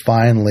 years to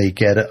finally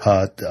get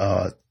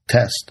a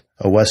test,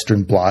 a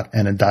Western blot,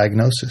 and a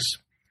diagnosis.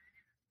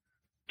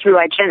 Through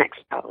IGeneX,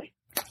 probably.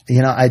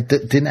 You know, I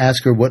didn't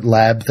ask her what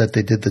lab that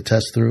they did the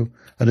test through,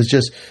 but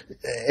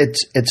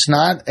it's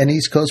not an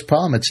East Coast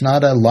problem. It's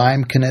not a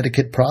Lyme,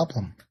 Connecticut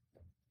problem.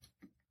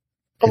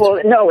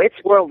 Well, no, it's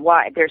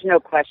worldwide. There's no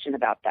question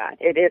about that.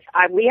 It is.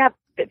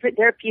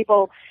 There are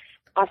people,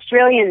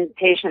 Australian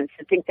patients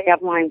that think they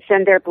have Lyme,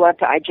 send their blood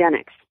to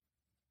IGeneX.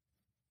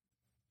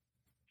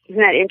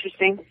 Isn't that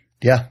interesting?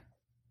 Yeah.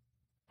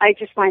 I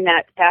just find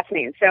that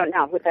fascinating. So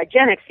now with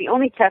IGeneX, the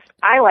only test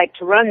I like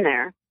to run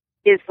there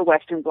is the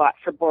Western blot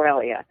for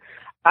Borrelia.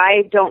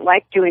 I don't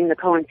like doing the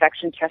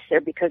co-infection tests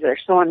there because they're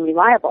so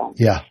unreliable.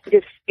 Yeah. It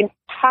is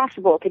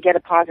impossible to get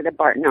a positive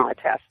Bartonella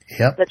test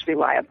that's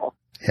reliable.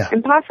 Yeah.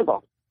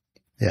 Impossible.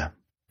 Yeah.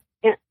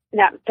 And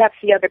that's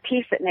the other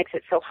piece that makes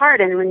it so hard.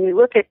 And when you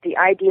look at the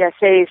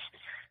IDSA's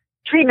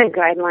treatment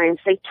guidelines,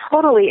 they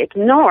totally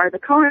ignore the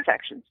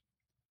co-infections.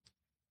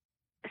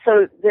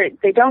 so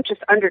they don't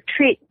just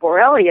undertreat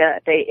Borrelia,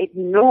 they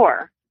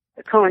ignore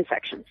the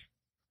co-infections.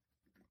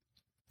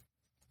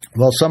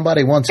 Well,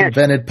 somebody once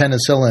invented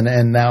penicillin,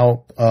 and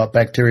now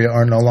bacteria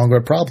are no longer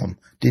a problem.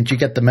 Didn't you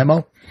get the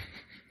memo?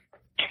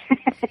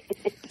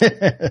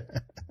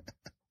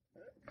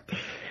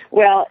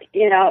 Well,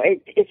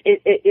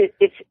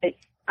 it's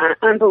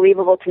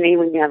unbelievable to me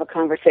when you have a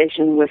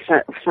conversation with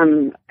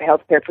some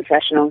healthcare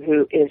professional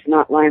who is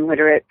not Lyme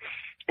literate,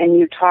 and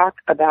you talk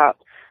about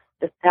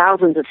the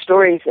thousands of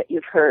stories that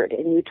you've heard,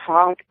 and you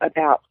talk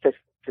about the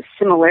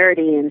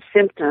similarity in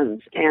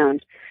symptoms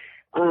and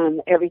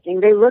everything.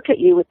 They look at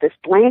you with this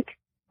blank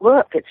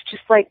look. It's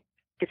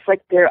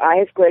like their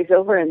eyes glaze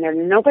over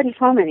and nobody's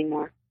home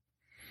anymore.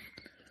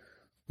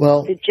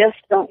 Well, they just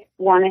don't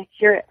want to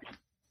hear it.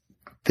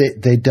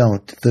 They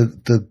don't.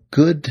 The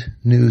good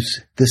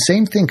news, the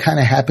same thing kind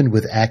of happened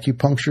with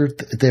acupuncture.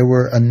 There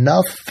were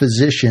enough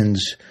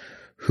physicians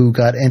who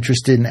got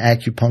interested in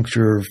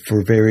acupuncture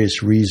for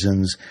various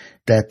reasons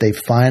that they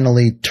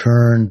finally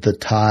turned the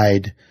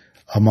tide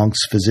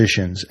amongst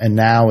physicians, and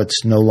now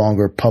it's no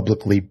longer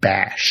publicly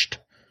bashed.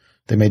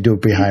 They may do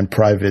it behind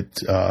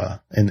private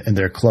in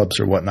their clubs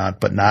or whatnot,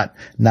 but not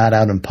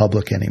out in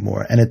public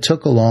anymore. And it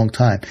took a long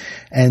time.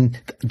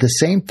 And the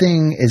same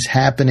thing is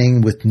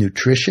happening with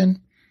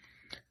nutrition.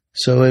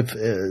 So if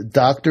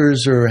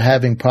doctors are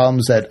having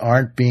problems that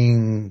aren't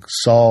being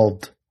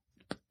solved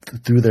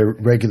through their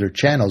regular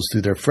channels,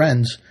 through their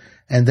friends,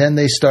 and then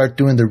they start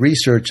doing the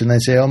research and they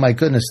say, oh my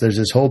goodness, there's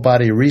this whole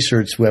body of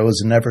research that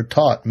was never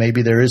taught.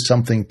 Maybe there is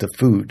something to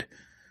food.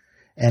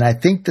 And I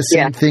think the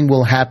same thing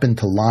will happen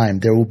to Lyme.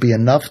 There will be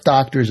enough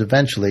doctors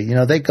eventually.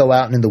 They go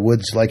out in the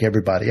woods like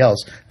everybody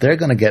else. They're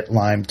going to get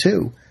Lyme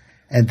too.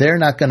 And they're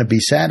not going to be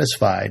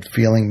satisfied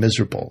feeling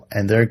miserable.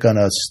 And they're going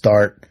to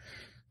start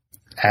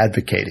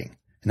advocating.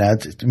 Now,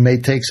 it may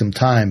take some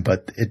time,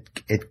 but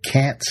it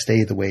can't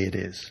stay the way it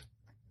is.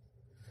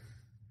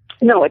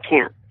 No, it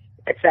can't.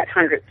 It's that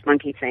hundredth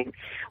monkey thing.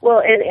 Well,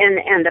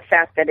 and the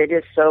fact that it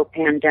is so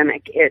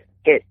pandemic, it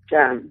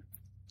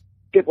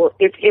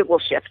will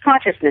shift.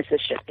 Consciousness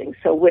is shifting.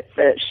 So with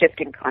the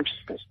shifting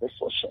consciousness, this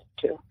will shift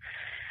too.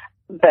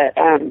 But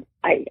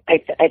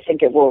I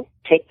think it will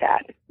take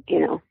that.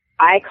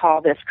 I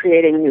call this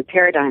creating a new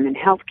paradigm in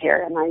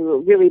healthcare, and I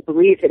really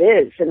believe it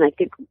is. And I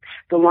think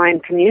the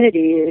Lyme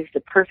community is the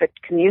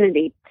perfect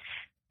community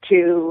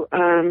to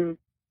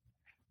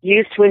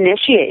use to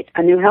initiate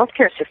a new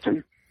healthcare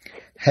system.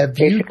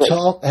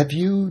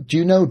 Do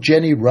you know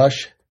Jenny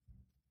Rush?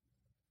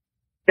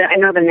 I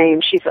know the name.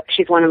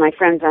 She's one of my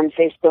friends on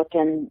Facebook,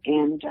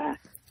 and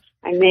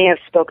I may have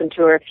spoken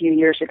to her a few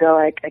years ago.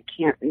 I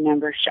can't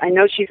remember. I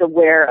know she's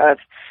aware of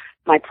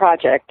my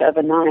project of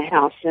Anana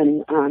House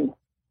and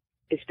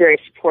is very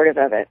supportive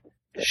of it.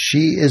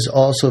 She is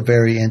also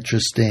very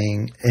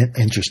interesting.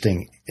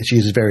 She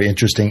is very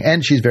interesting,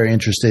 and she's very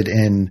interested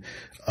in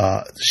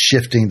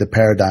shifting the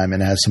paradigm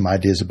and has some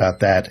ideas about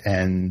that.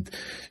 And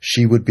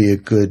she would be a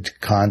good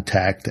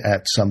contact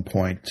at some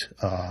point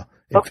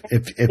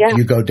if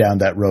you go down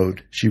that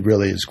road. She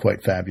really is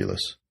quite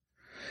fabulous.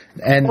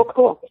 And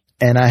cool.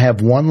 And I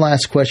have one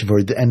last question for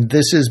you, and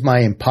this is my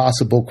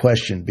impossible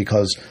question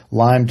because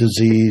Lyme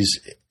disease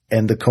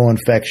and the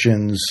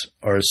co-infections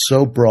are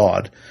so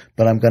broad,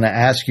 but I'm going to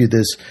ask you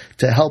this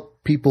to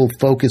help people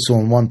focus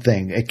on one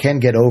thing. It can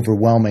get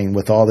overwhelming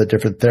with all the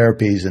different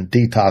therapies and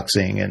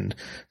detoxing and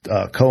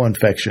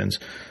co-infections.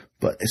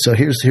 But so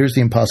here's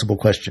the impossible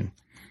question.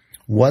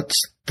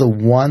 What's the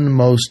one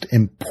most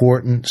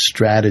important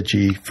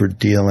strategy for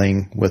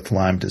dealing with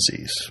Lyme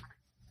disease?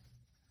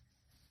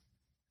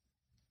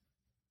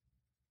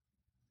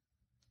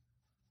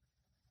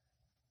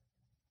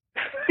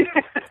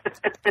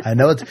 I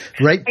know it's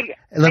right.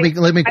 Let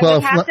me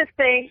qualify. I have to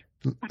say,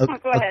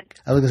 go ahead.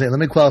 I was going to say, let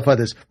me qualify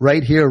this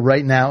right here,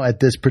 right now, at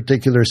this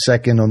particular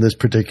second, on this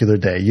particular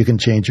day. You can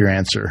change your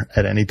answer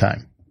at any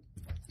time.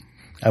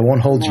 I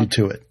won't hold you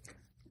to it.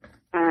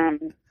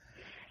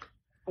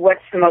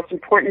 What's the most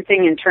important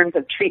thing in terms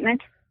of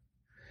treatment?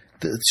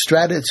 The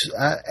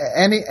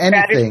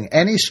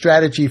any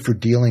strategy for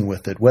dealing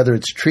with it, whether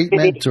it's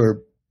treatment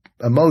or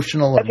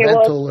emotional or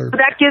mental. Well,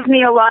 that gives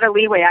me a lot of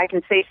leeway. I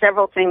can say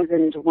several things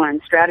into one.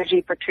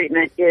 Strategy for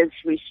treatment is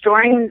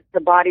restoring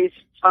the body's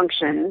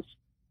functions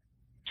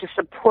to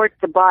support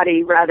the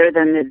body rather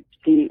than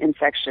the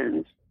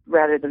infections,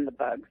 rather than the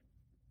bugs,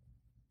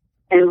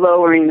 and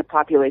lowering the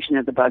population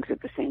of the bugs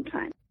at the same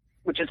time,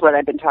 which is what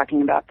I've been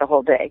talking about the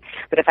whole day.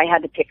 But if I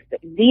had to pick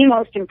the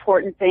most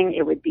important thing,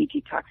 it would be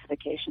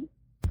detoxification.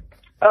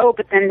 Oh,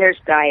 but then there's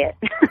diet.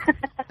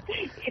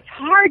 It's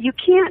hard. You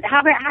can't.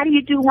 How do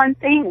you do one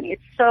thing?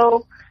 It's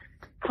so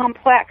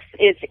complex.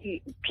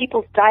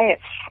 People's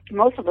diets,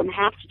 most of them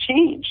have to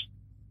change.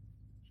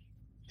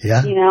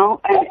 Yeah.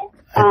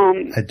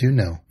 I do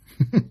know.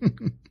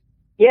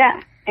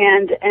 Yeah.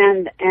 And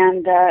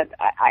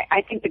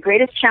I think the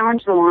greatest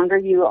challenge, the longer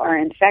you are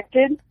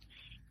infected,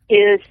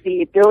 is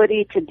the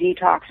ability to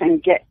detox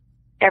and get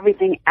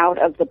everything out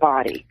of the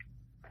body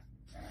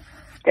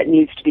that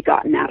needs to be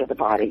gotten out of the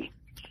body.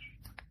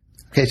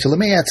 Okay, so let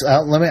me ask.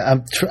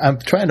 I'm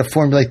trying to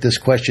formulate this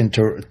question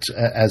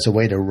as a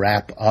way to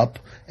wrap up,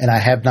 and I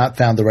have not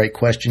found the right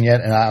question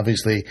yet. And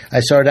obviously, I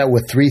started out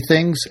with 3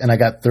 things, and I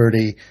got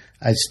 30.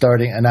 I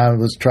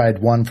tried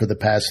one for the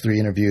past 3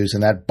 interviews,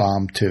 and that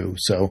bombed too.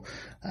 So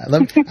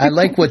I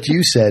like what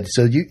you said.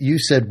 So you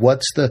said,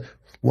 so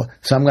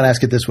I'm going to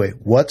ask it this way: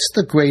 what's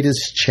the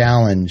greatest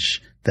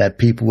challenge that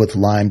people with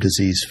Lyme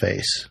disease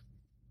face?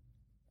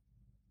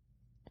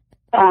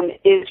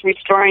 Is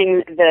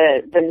restoring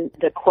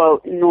the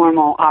quote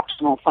normal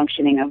optimal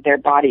functioning of their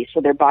body, so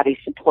their body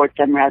supports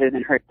them rather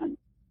than hurt them.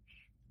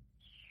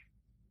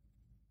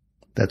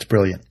 That's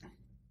brilliant.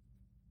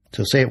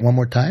 So say it one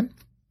more time.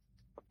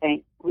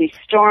 Okay,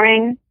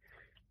 restoring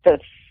the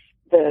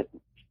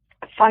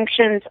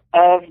functions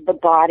of the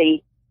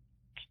body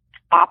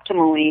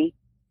optimally,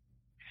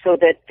 so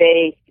that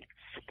they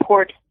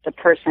support the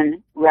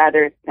person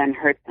rather than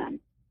hurt them.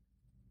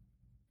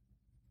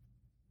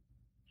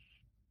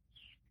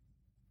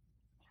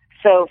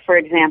 So, for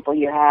example,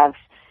 you have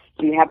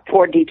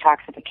poor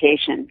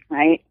detoxification,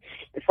 right?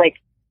 It's like,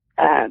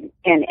 and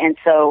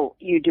so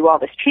you do all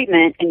this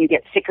treatment and you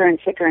get sicker and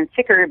sicker and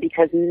sicker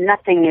because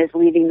nothing is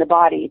leaving the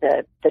body.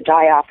 The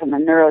die-off and the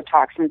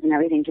neurotoxins and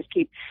everything just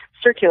keep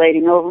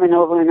circulating over and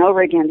over and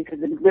over again because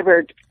the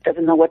liver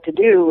doesn't know what to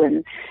do,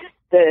 and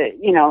the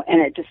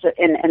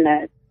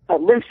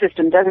lymph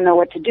system doesn't know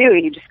what to do.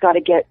 You just got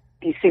to get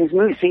these things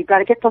moving. So you've got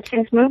to get those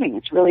things moving.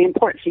 It's really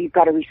important. So you've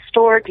got to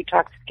restore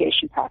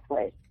detoxification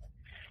pathways.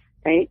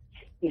 Right?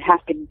 You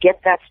have to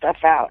get that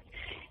stuff out.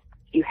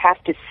 You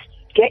have to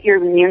get your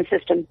immune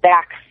system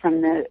back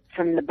from the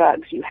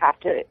bugs.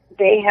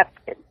 They have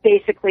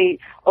basically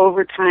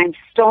over time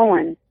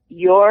stolen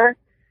the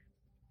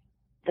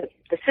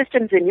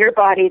systems in your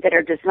body that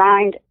are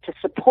designed to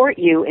support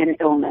you in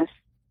illness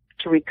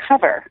to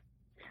recover.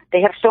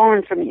 They have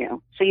stolen from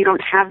you. So you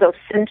don't have those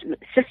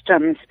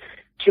systems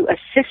to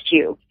assist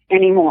you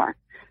anymore.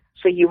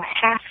 So you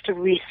have to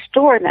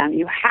restore them.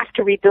 You have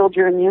to rebuild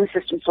your immune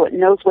system so it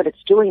knows what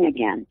it's doing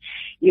again.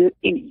 You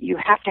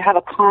have to have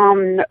a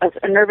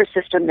nervous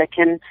system that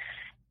can,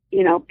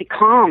 be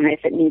calm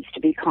if it needs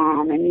to be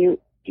calm, and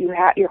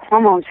your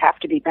hormones have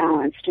to be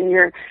balanced, and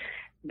your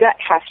gut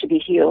has to be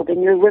healed,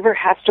 and your liver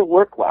has to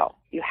work well.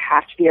 You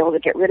have to be able to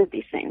get rid of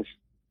these things.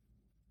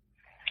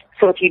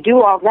 So if you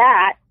do all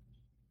that,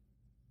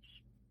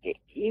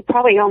 you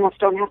probably almost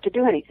don't have to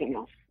do anything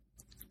else.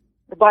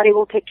 The body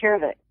will take care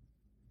of it.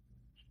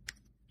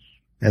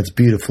 That's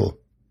beautiful.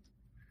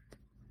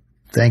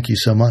 Thank you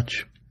so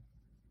much.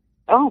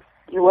 Oh,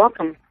 you're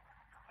welcome.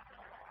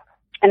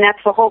 And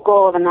that's the whole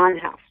goal of Anon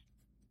House.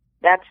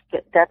 That's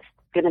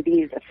going to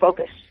be the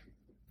focus.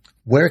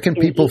 Where can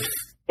people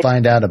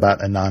find out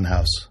about Anon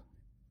House?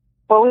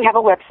 Well, we have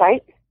a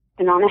website,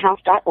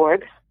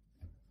 anonhouse.org.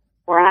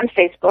 We're on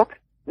Facebook,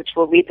 which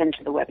will leap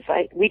into the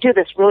website. We do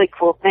this really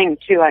cool thing,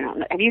 too. I don't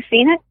know. Have you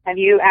seen it? Have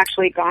you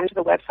actually gone to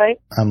the website?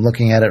 I'm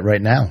looking at it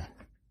right now.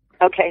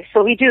 Okay,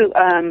 so we do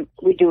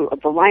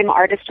the Lyme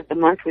Artist of the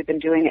Month. We've been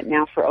doing it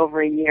now for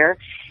over a year,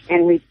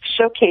 and we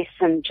showcase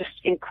some just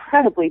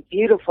incredibly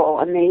beautiful,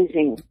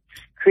 amazing,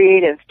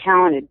 creative,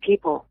 talented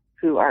people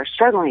who are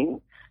struggling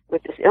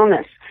with this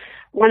illness.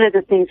 One of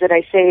the things that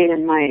I say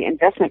in my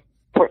investment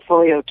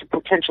portfolio to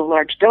potential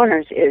large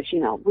donors is,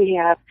 we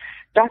have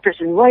doctors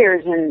and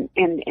lawyers and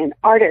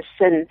artists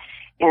and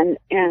all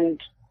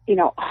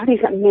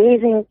these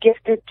amazing,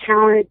 gifted,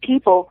 talented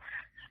people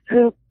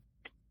who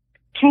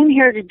came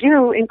here to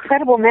do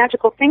incredible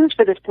magical things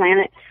for this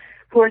planet,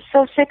 who are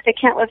so sick they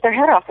can't lift their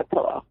head off a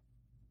pillow.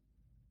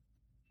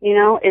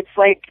 It's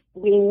like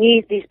we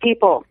need these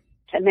people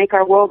to make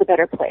our world a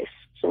better place.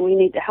 So we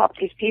need to help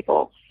these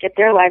people get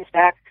their lives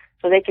back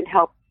so they can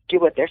help do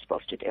what they're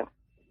supposed to do.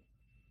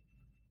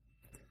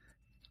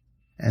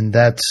 And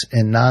that's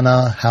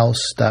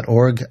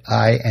inannahouse.org,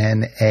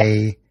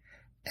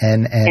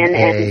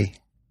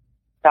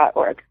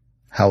 INANNA.org.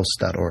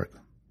 House.org.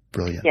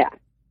 Brilliant.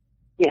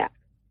 Yeah.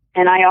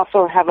 And I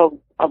also have a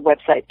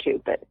website too,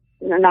 but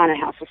Anon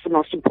House is the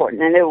most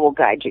important, and it will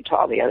guide you to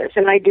all the others.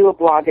 And I do a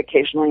blog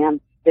occasionally.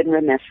 I've been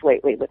remiss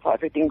lately with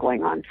everything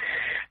going on,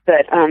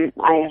 but I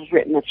have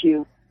written a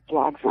few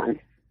blogs on.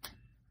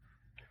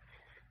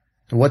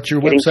 What's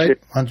your website?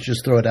 Why don't you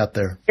just throw it out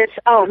there? It's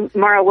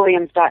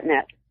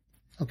marawilliams.net.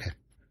 Okay.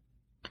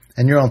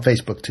 And you're on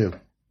Facebook too?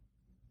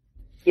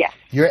 Yes.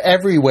 You're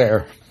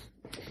everywhere.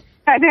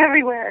 I'm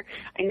everywhere.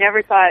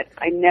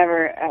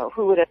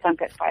 Who would have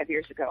thunk it 5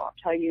 years ago? I'll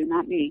tell you,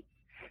 not me.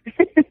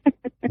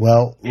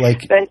 Well,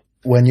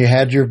 when you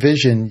had your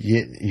vision,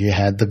 you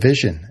had the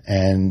vision,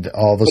 and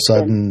all of a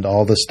sudden,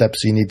 all the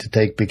steps you need to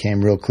take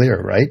became real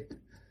clear, right?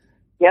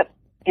 Yep.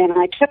 And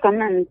I took them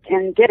and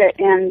did it.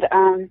 And,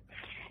 I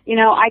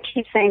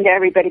keep saying to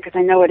everybody, because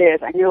I know it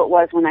is, I knew it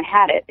was when I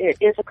had it, it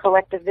is a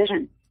collective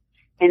vision.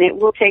 And it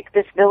will take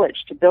this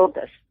village to build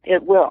this.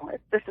 It will.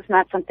 This is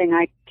not something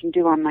I can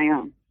do on my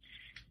own.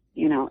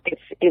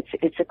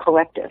 It's a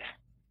collective.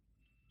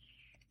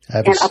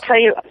 And I'll tell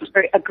you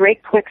a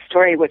great quick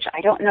story, which I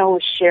don't know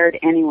was shared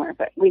anywhere,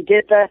 but when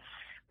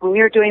we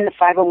were doing the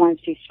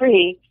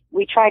 501c3,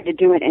 we tried to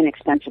do it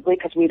inexpensively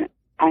because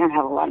I don't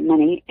have a lot of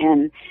money,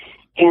 and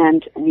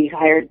we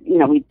hired,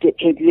 we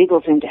paid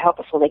legals in to help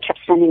us. Well, they kept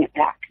sending it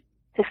back.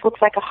 This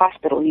looks like a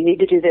hospital. You need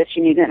to do this.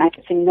 You need to. And I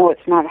kept saying, no,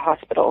 it's not a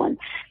hospital, and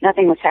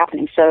nothing was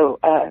happening. So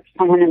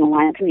someone in the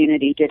Lion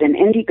community did an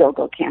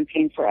Indiegogo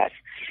campaign for us,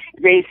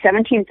 raised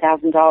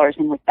 $17,000,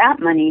 and with that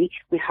money,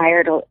 we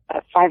hired a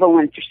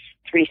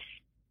 501c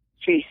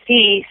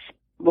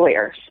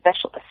lawyer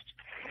specialist.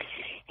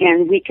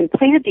 And we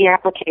completed the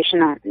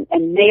application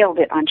and mailed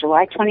it on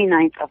July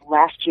 29th of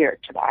last year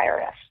to the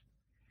IRS.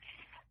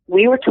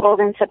 We were told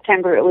in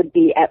September it would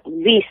be at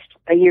least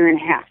a year and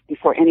a half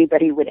before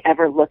anybody would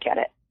ever look at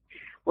it.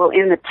 Well,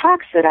 in the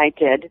talks that I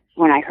did,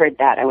 when I heard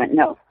that, I went,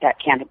 no,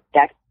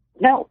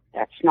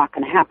 that's not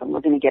going to happen.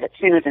 We're going to get it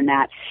sooner than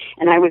that.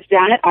 And I was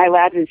down at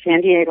iLabs in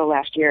San Diego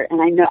last year,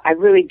 and I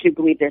really do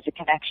believe there's a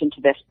connection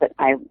to this, but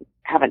I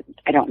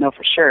don't know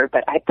for sure,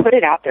 but I put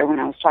it out there when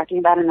I was talking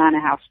about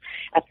Anana House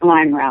at the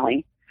Lyme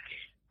rally.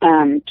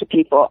 To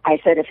people, I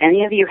said, if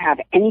any of you have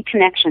any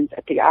connections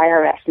at the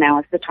IRS, now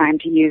is the time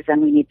to use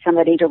them. We need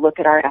somebody to look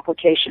at our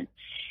application.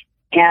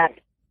 And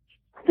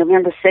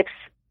November 6th,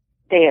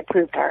 they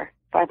approved our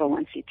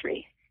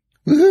 501c3.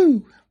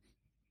 Woohoo!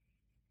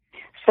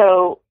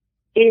 So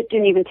it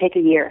didn't even take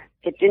a year.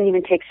 It didn't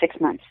even take 6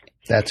 months.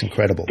 That's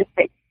incredible.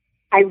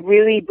 I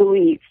really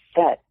believe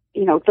that,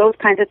 those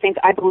kinds of things,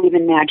 I believe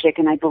in magic,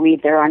 and I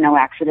believe there are no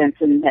accidents,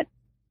 and that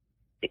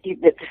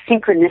the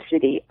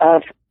synchronicity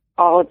of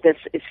all of this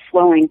is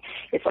flowing.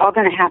 It's all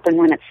going to happen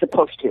when it's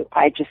supposed to.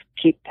 I just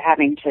keep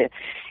having to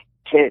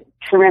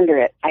surrender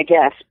it, I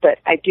guess. But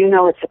I do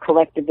know it's a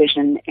collective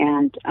vision,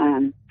 and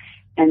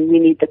we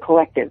need the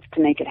collective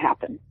to make it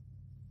happen.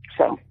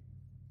 So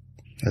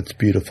that's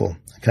beautiful.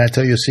 Can I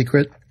tell you a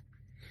secret?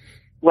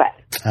 What?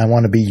 I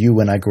want to be you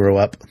when I grow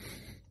up.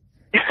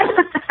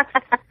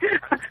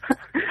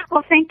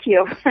 Well, thank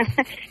you.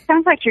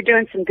 Sounds like you're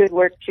doing some good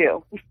work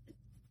too.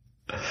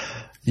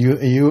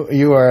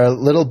 You are a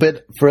little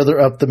bit further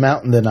up the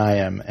mountain than I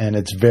am, and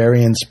it's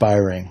very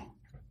inspiring.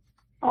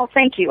 Oh,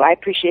 thank you. I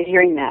appreciate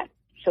hearing that.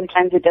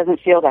 Sometimes it doesn't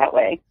feel that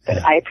way, but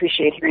yeah. I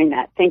appreciate hearing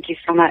that. Thank you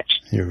so much.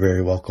 You're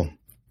very welcome.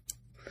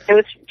 It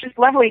was just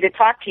lovely to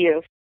talk to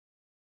you.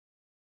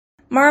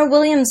 Mara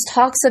Williams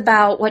talks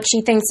about what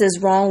she thinks is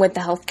wrong with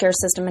the healthcare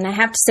system, and I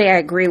have to say I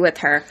agree with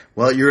her.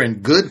 Well, you're in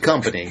good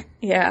company.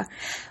 Yeah.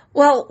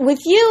 Well, with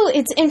you,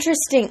 it's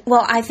interesting.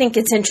 Well, I think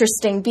it's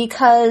interesting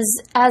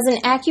because as an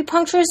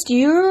acupuncturist,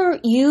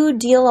 you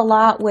deal a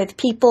lot with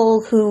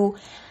people who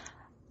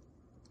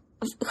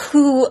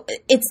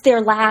it's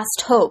their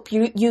last hope.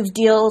 You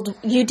deal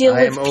with people.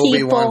 I am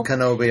Obi-Wan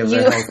Kenobi of the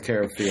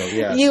healthcare field.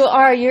 Yes,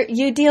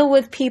 you deal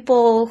with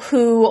people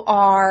who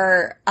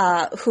are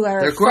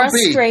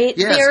frustrated.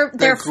 Yes,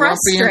 they're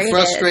frustrated. And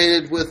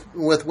frustrated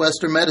with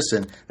Western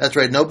medicine. That's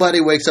right. Nobody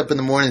wakes up in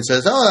the morning and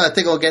says, "Oh, I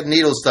think I'll get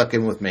needles stuck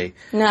in with me."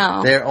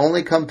 No, they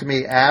only come to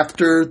me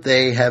after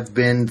they have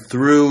been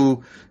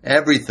through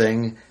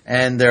everything,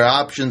 and their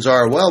options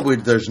are, "Well,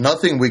 there's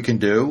nothing we can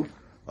do."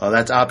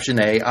 That's option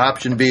A.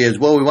 Option B is,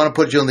 well, we want to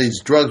put you on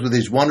these drugs with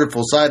these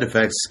wonderful side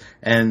effects,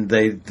 and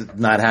they're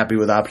not happy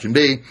with option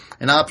B.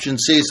 And option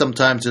C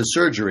sometimes is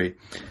surgery.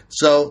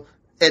 So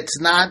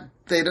it's not,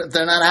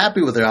 they're not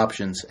happy with their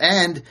options.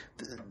 And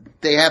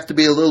they have to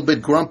be a little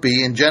bit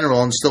grumpy in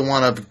general and still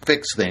want to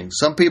fix things.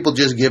 Some people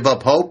just give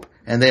up hope,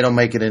 and they don't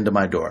make it into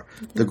my door.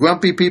 The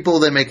grumpy people,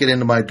 they make it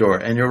into my door.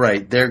 And you're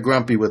right. They're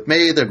grumpy with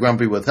me. They're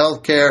grumpy with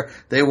healthcare.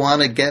 They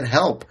want to get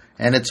help.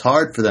 And it's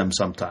hard for them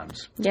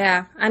sometimes.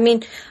 Yeah. I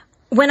mean,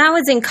 when I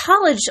was in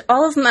college,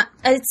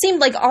 it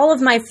seemed like all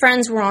of my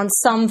friends were on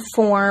some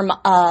form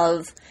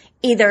of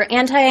either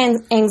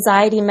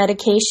anti-anxiety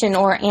medication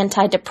or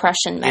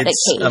antidepressant medication.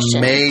 It's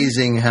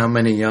amazing how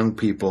many young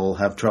people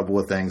have trouble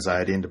with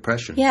anxiety and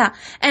depression. Yeah.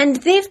 And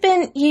they've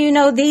been,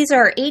 these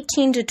are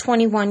 18 to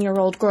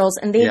 21-year-old girls,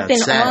 and they've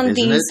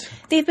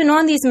been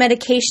on these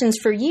medications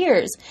for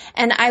years.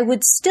 And I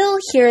would still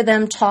hear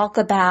them talk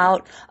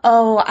about,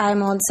 "Oh,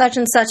 I'm on such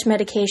and such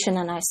medication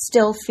and I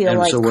still feel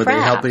like crap." So were they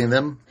helping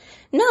them?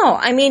 No.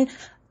 I mean,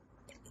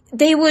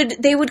 they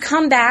would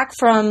come back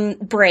from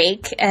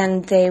break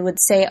and they would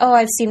say, "Oh,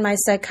 I've seen my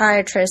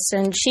psychiatrist,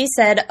 and she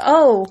said,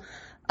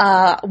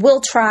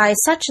 we'll try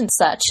such and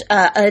such,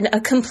 a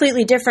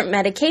completely different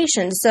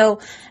medication." So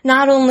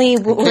not only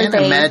were they... I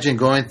can't imagine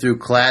going through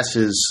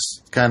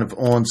classes kind of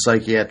on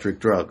psychiatric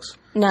drugs.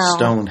 No.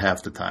 Stoned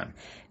half the time.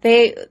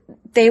 They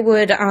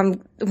would,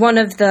 one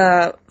of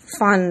the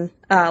fun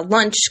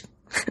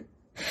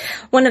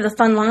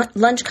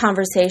lunch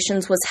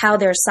conversations was how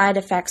their side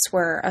effects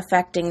were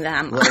affecting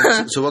them.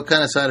 Well, so what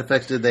kind of side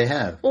effects did they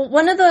have? Well,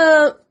 one of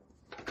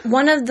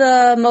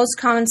the most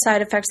common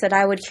side effects that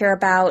I would hear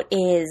about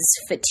is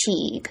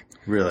fatigue.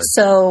 Really?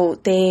 So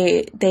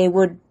they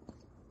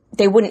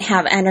wouldn't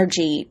have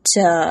energy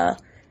to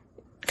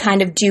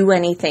kind of do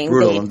anything.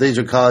 Brutal. These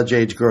are college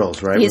age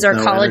girls, right? These are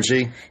college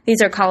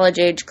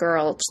age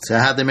girls. So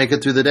how'd they make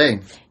it through the day?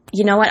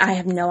 You know what? I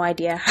have no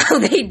idea how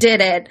they did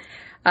it.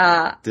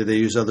 Did they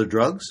use other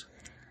drugs?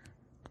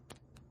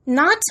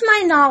 Not to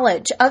my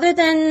knowledge, other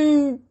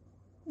than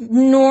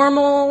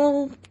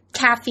normal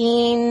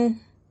caffeine.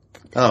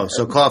 Oh,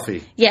 so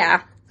coffee.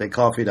 Yeah. They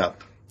coffeeed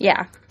up.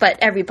 Yeah, but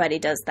everybody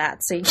does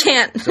that, so you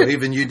can't. So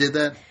even you did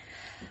that?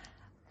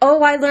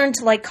 Oh, I learned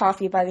to like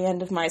coffee by the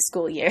end of my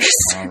school years.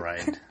 All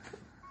right.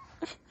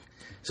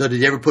 So did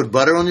you ever put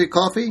butter on your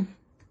coffee?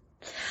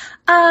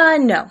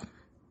 No.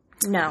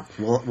 No.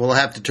 We'll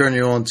have to turn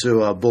you on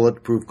to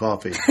bulletproof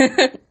coffee.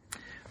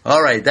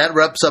 All right, that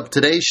wraps up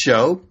today's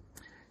show.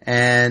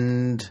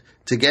 And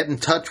to get in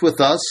touch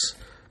with us,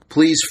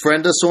 please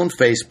friend us on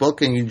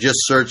Facebook, and you just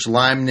search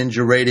Lyme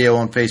Ninja Radio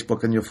on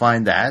Facebook, and you'll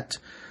find that.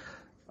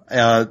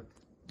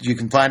 You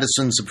can find us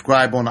and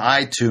subscribe on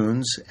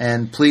iTunes,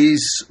 and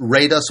please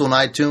rate us on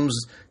iTunes.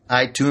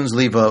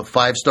 Leave a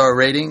 5-star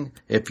rating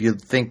if you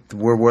think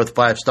we're worth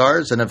 5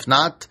 stars, and if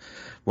not,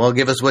 well,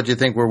 give us what you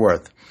think we're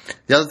worth.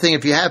 The other thing,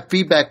 if you have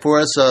feedback for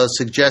us,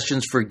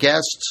 suggestions for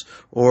guests,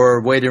 or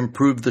a way to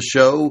improve the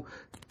show,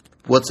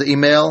 what's the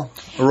email,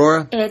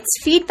 Aurora?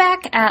 It's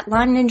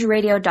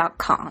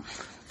feedback@LymeNinjaRadio.com.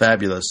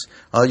 Fabulous.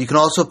 You can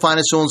also find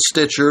us on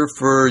Stitcher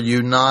for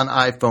you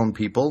non-iPhone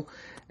people.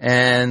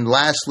 And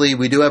lastly,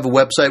 we do have a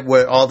website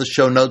where all the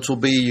show notes will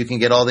be. You can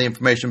get all the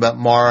information about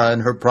Mara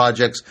and her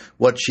projects,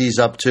 what she's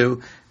up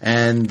to.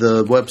 And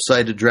the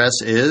website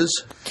address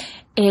is?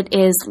 It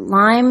is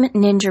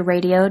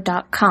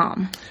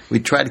LymeNinjaRadio.com. We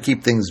try to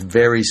keep things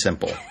very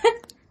simple.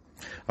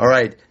 All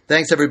right.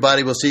 Thanks,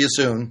 everybody. We'll see you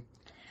soon.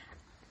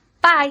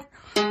 Bye.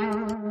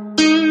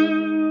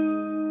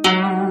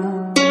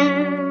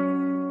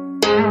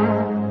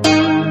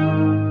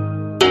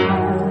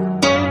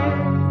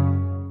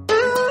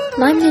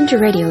 Lyme Ninja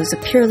Radio is a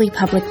purely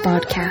public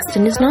broadcast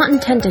and is not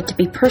intended to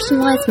be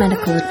personalized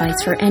medical advice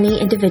for any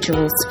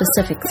individual's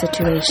specific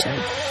situation.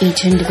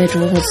 Each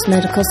individual's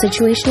medical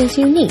situation is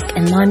unique,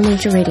 and Lyme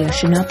Ninja Radio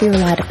should not be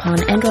relied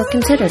upon and or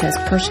considered as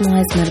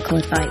personalized medical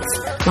advice.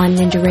 Lyme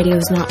Ninja Radio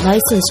is not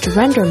licensed to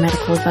render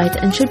medical advice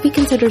and should be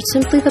considered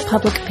simply the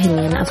public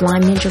opinion of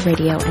Lyme Ninja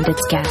Radio and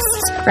its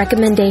guests.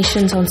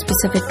 Recommendations on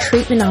specific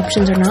treatment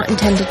options are not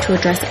intended to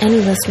address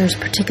any listener's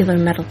particular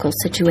medical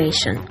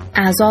situation.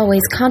 As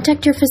always,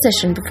 contact your physician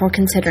before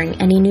considering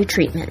any new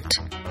treatment.